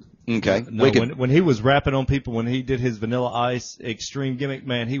hard. Okay. No, when he was rapping on people, when he did his Vanilla Ice extreme gimmick,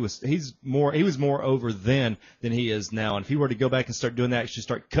 man, he was more over then than he is now. And if he were to go back and start doing that, actually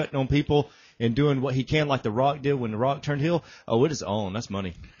start cutting on people and doing what he can, like The Rock did when The Rock turned heel, it is on. That's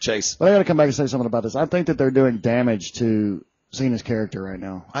money. Chase. But I got to come back and say something about this. I think that they're doing damage to Cena's character right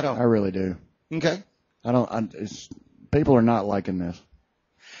now. I really do. Okay. People are not liking this.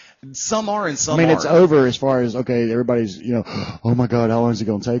 Some are and some aren't. I mean, it's over as far as, okay, everybody's, oh my God, how long is he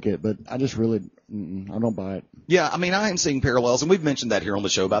going to take it? But I just really, I don't buy it. Yeah, I mean, I am seeing parallels, and we've mentioned that here on the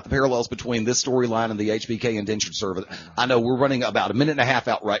show about the parallels between this storyline and the HBK indentured servant. I know we're running about a minute and a half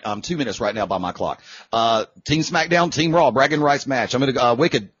out 2 minutes right now by my clock. Team SmackDown, Team Raw, bragging rights match. I'm going to,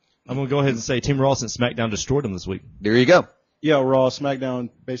 Wicked. I'm going to go ahead and say Team Raw since SmackDown destroyed them this week. There you go. Yeah, Raw, SmackDown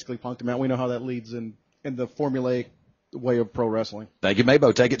basically punked them out. We know how that leads in the formulaic way of pro wrestling. Thank you,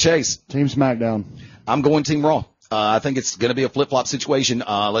 Maybo. Take it, Chase. Team SmackDown. I'm going Team Raw. I think it's going to be a flip-flop situation.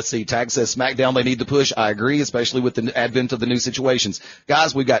 Let's see. Tag says SmackDown, they need to push. I agree, especially with the advent of the new situations.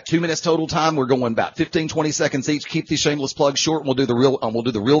 Guys, we've got 2 minutes total time. We're going about 15, 20 seconds each. Keep these shameless plugs short, and we'll do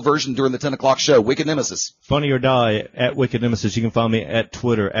the real version during the 10 o'clock show. Wicked Nemesis. Funny or Die at Wicked Nemesis. You can find me at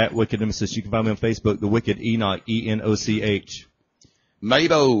Twitter at Wicked Nemesis. You can find me on Facebook, The Wicked Enoch, Enoch.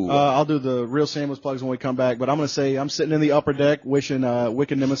 Maybo. I'll do the real shameless plugs when we come back, but I'm going to say I'm sitting in the upper deck wishing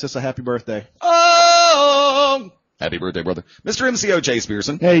Wicked Nemesis a happy birthday. Oh! Happy birthday, brother. Mr. MCO Chase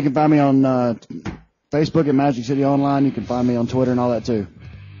Pearson. Hey, you can find me on Facebook at Magic City Online. You can find me on Twitter and all that, too.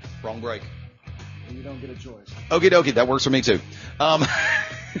 Wrong break. You don't get a choice. Okie dokie. That works for me, too.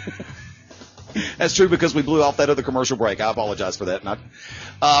 That's true because we blew off that other commercial break. I apologize for that.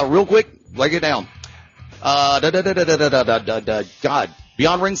 Real quick, lay it down. God.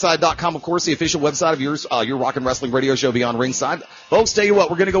 BeyondRingside.com, of course, the official website of your rock and wrestling radio show, Beyond Ringside. Folks, tell you what,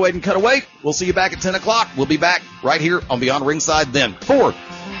 we're going to go ahead and cut away. We'll see you back at 10 o'clock. We'll be back right here on Beyond Ringside then. For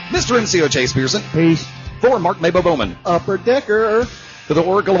Mr. MCO Chase Pearson. Peace. For Mark Maybo Bowman. Upper Decker. For the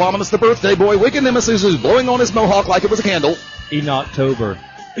Oracle of Ominous, the birthday boy, Wicked Nemesis, who's blowing on his mohawk like it was a candle. Enochtober.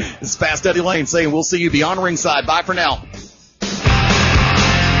 This is Fast Eddie Lane saying we'll see you Beyond Ringside. Bye for now.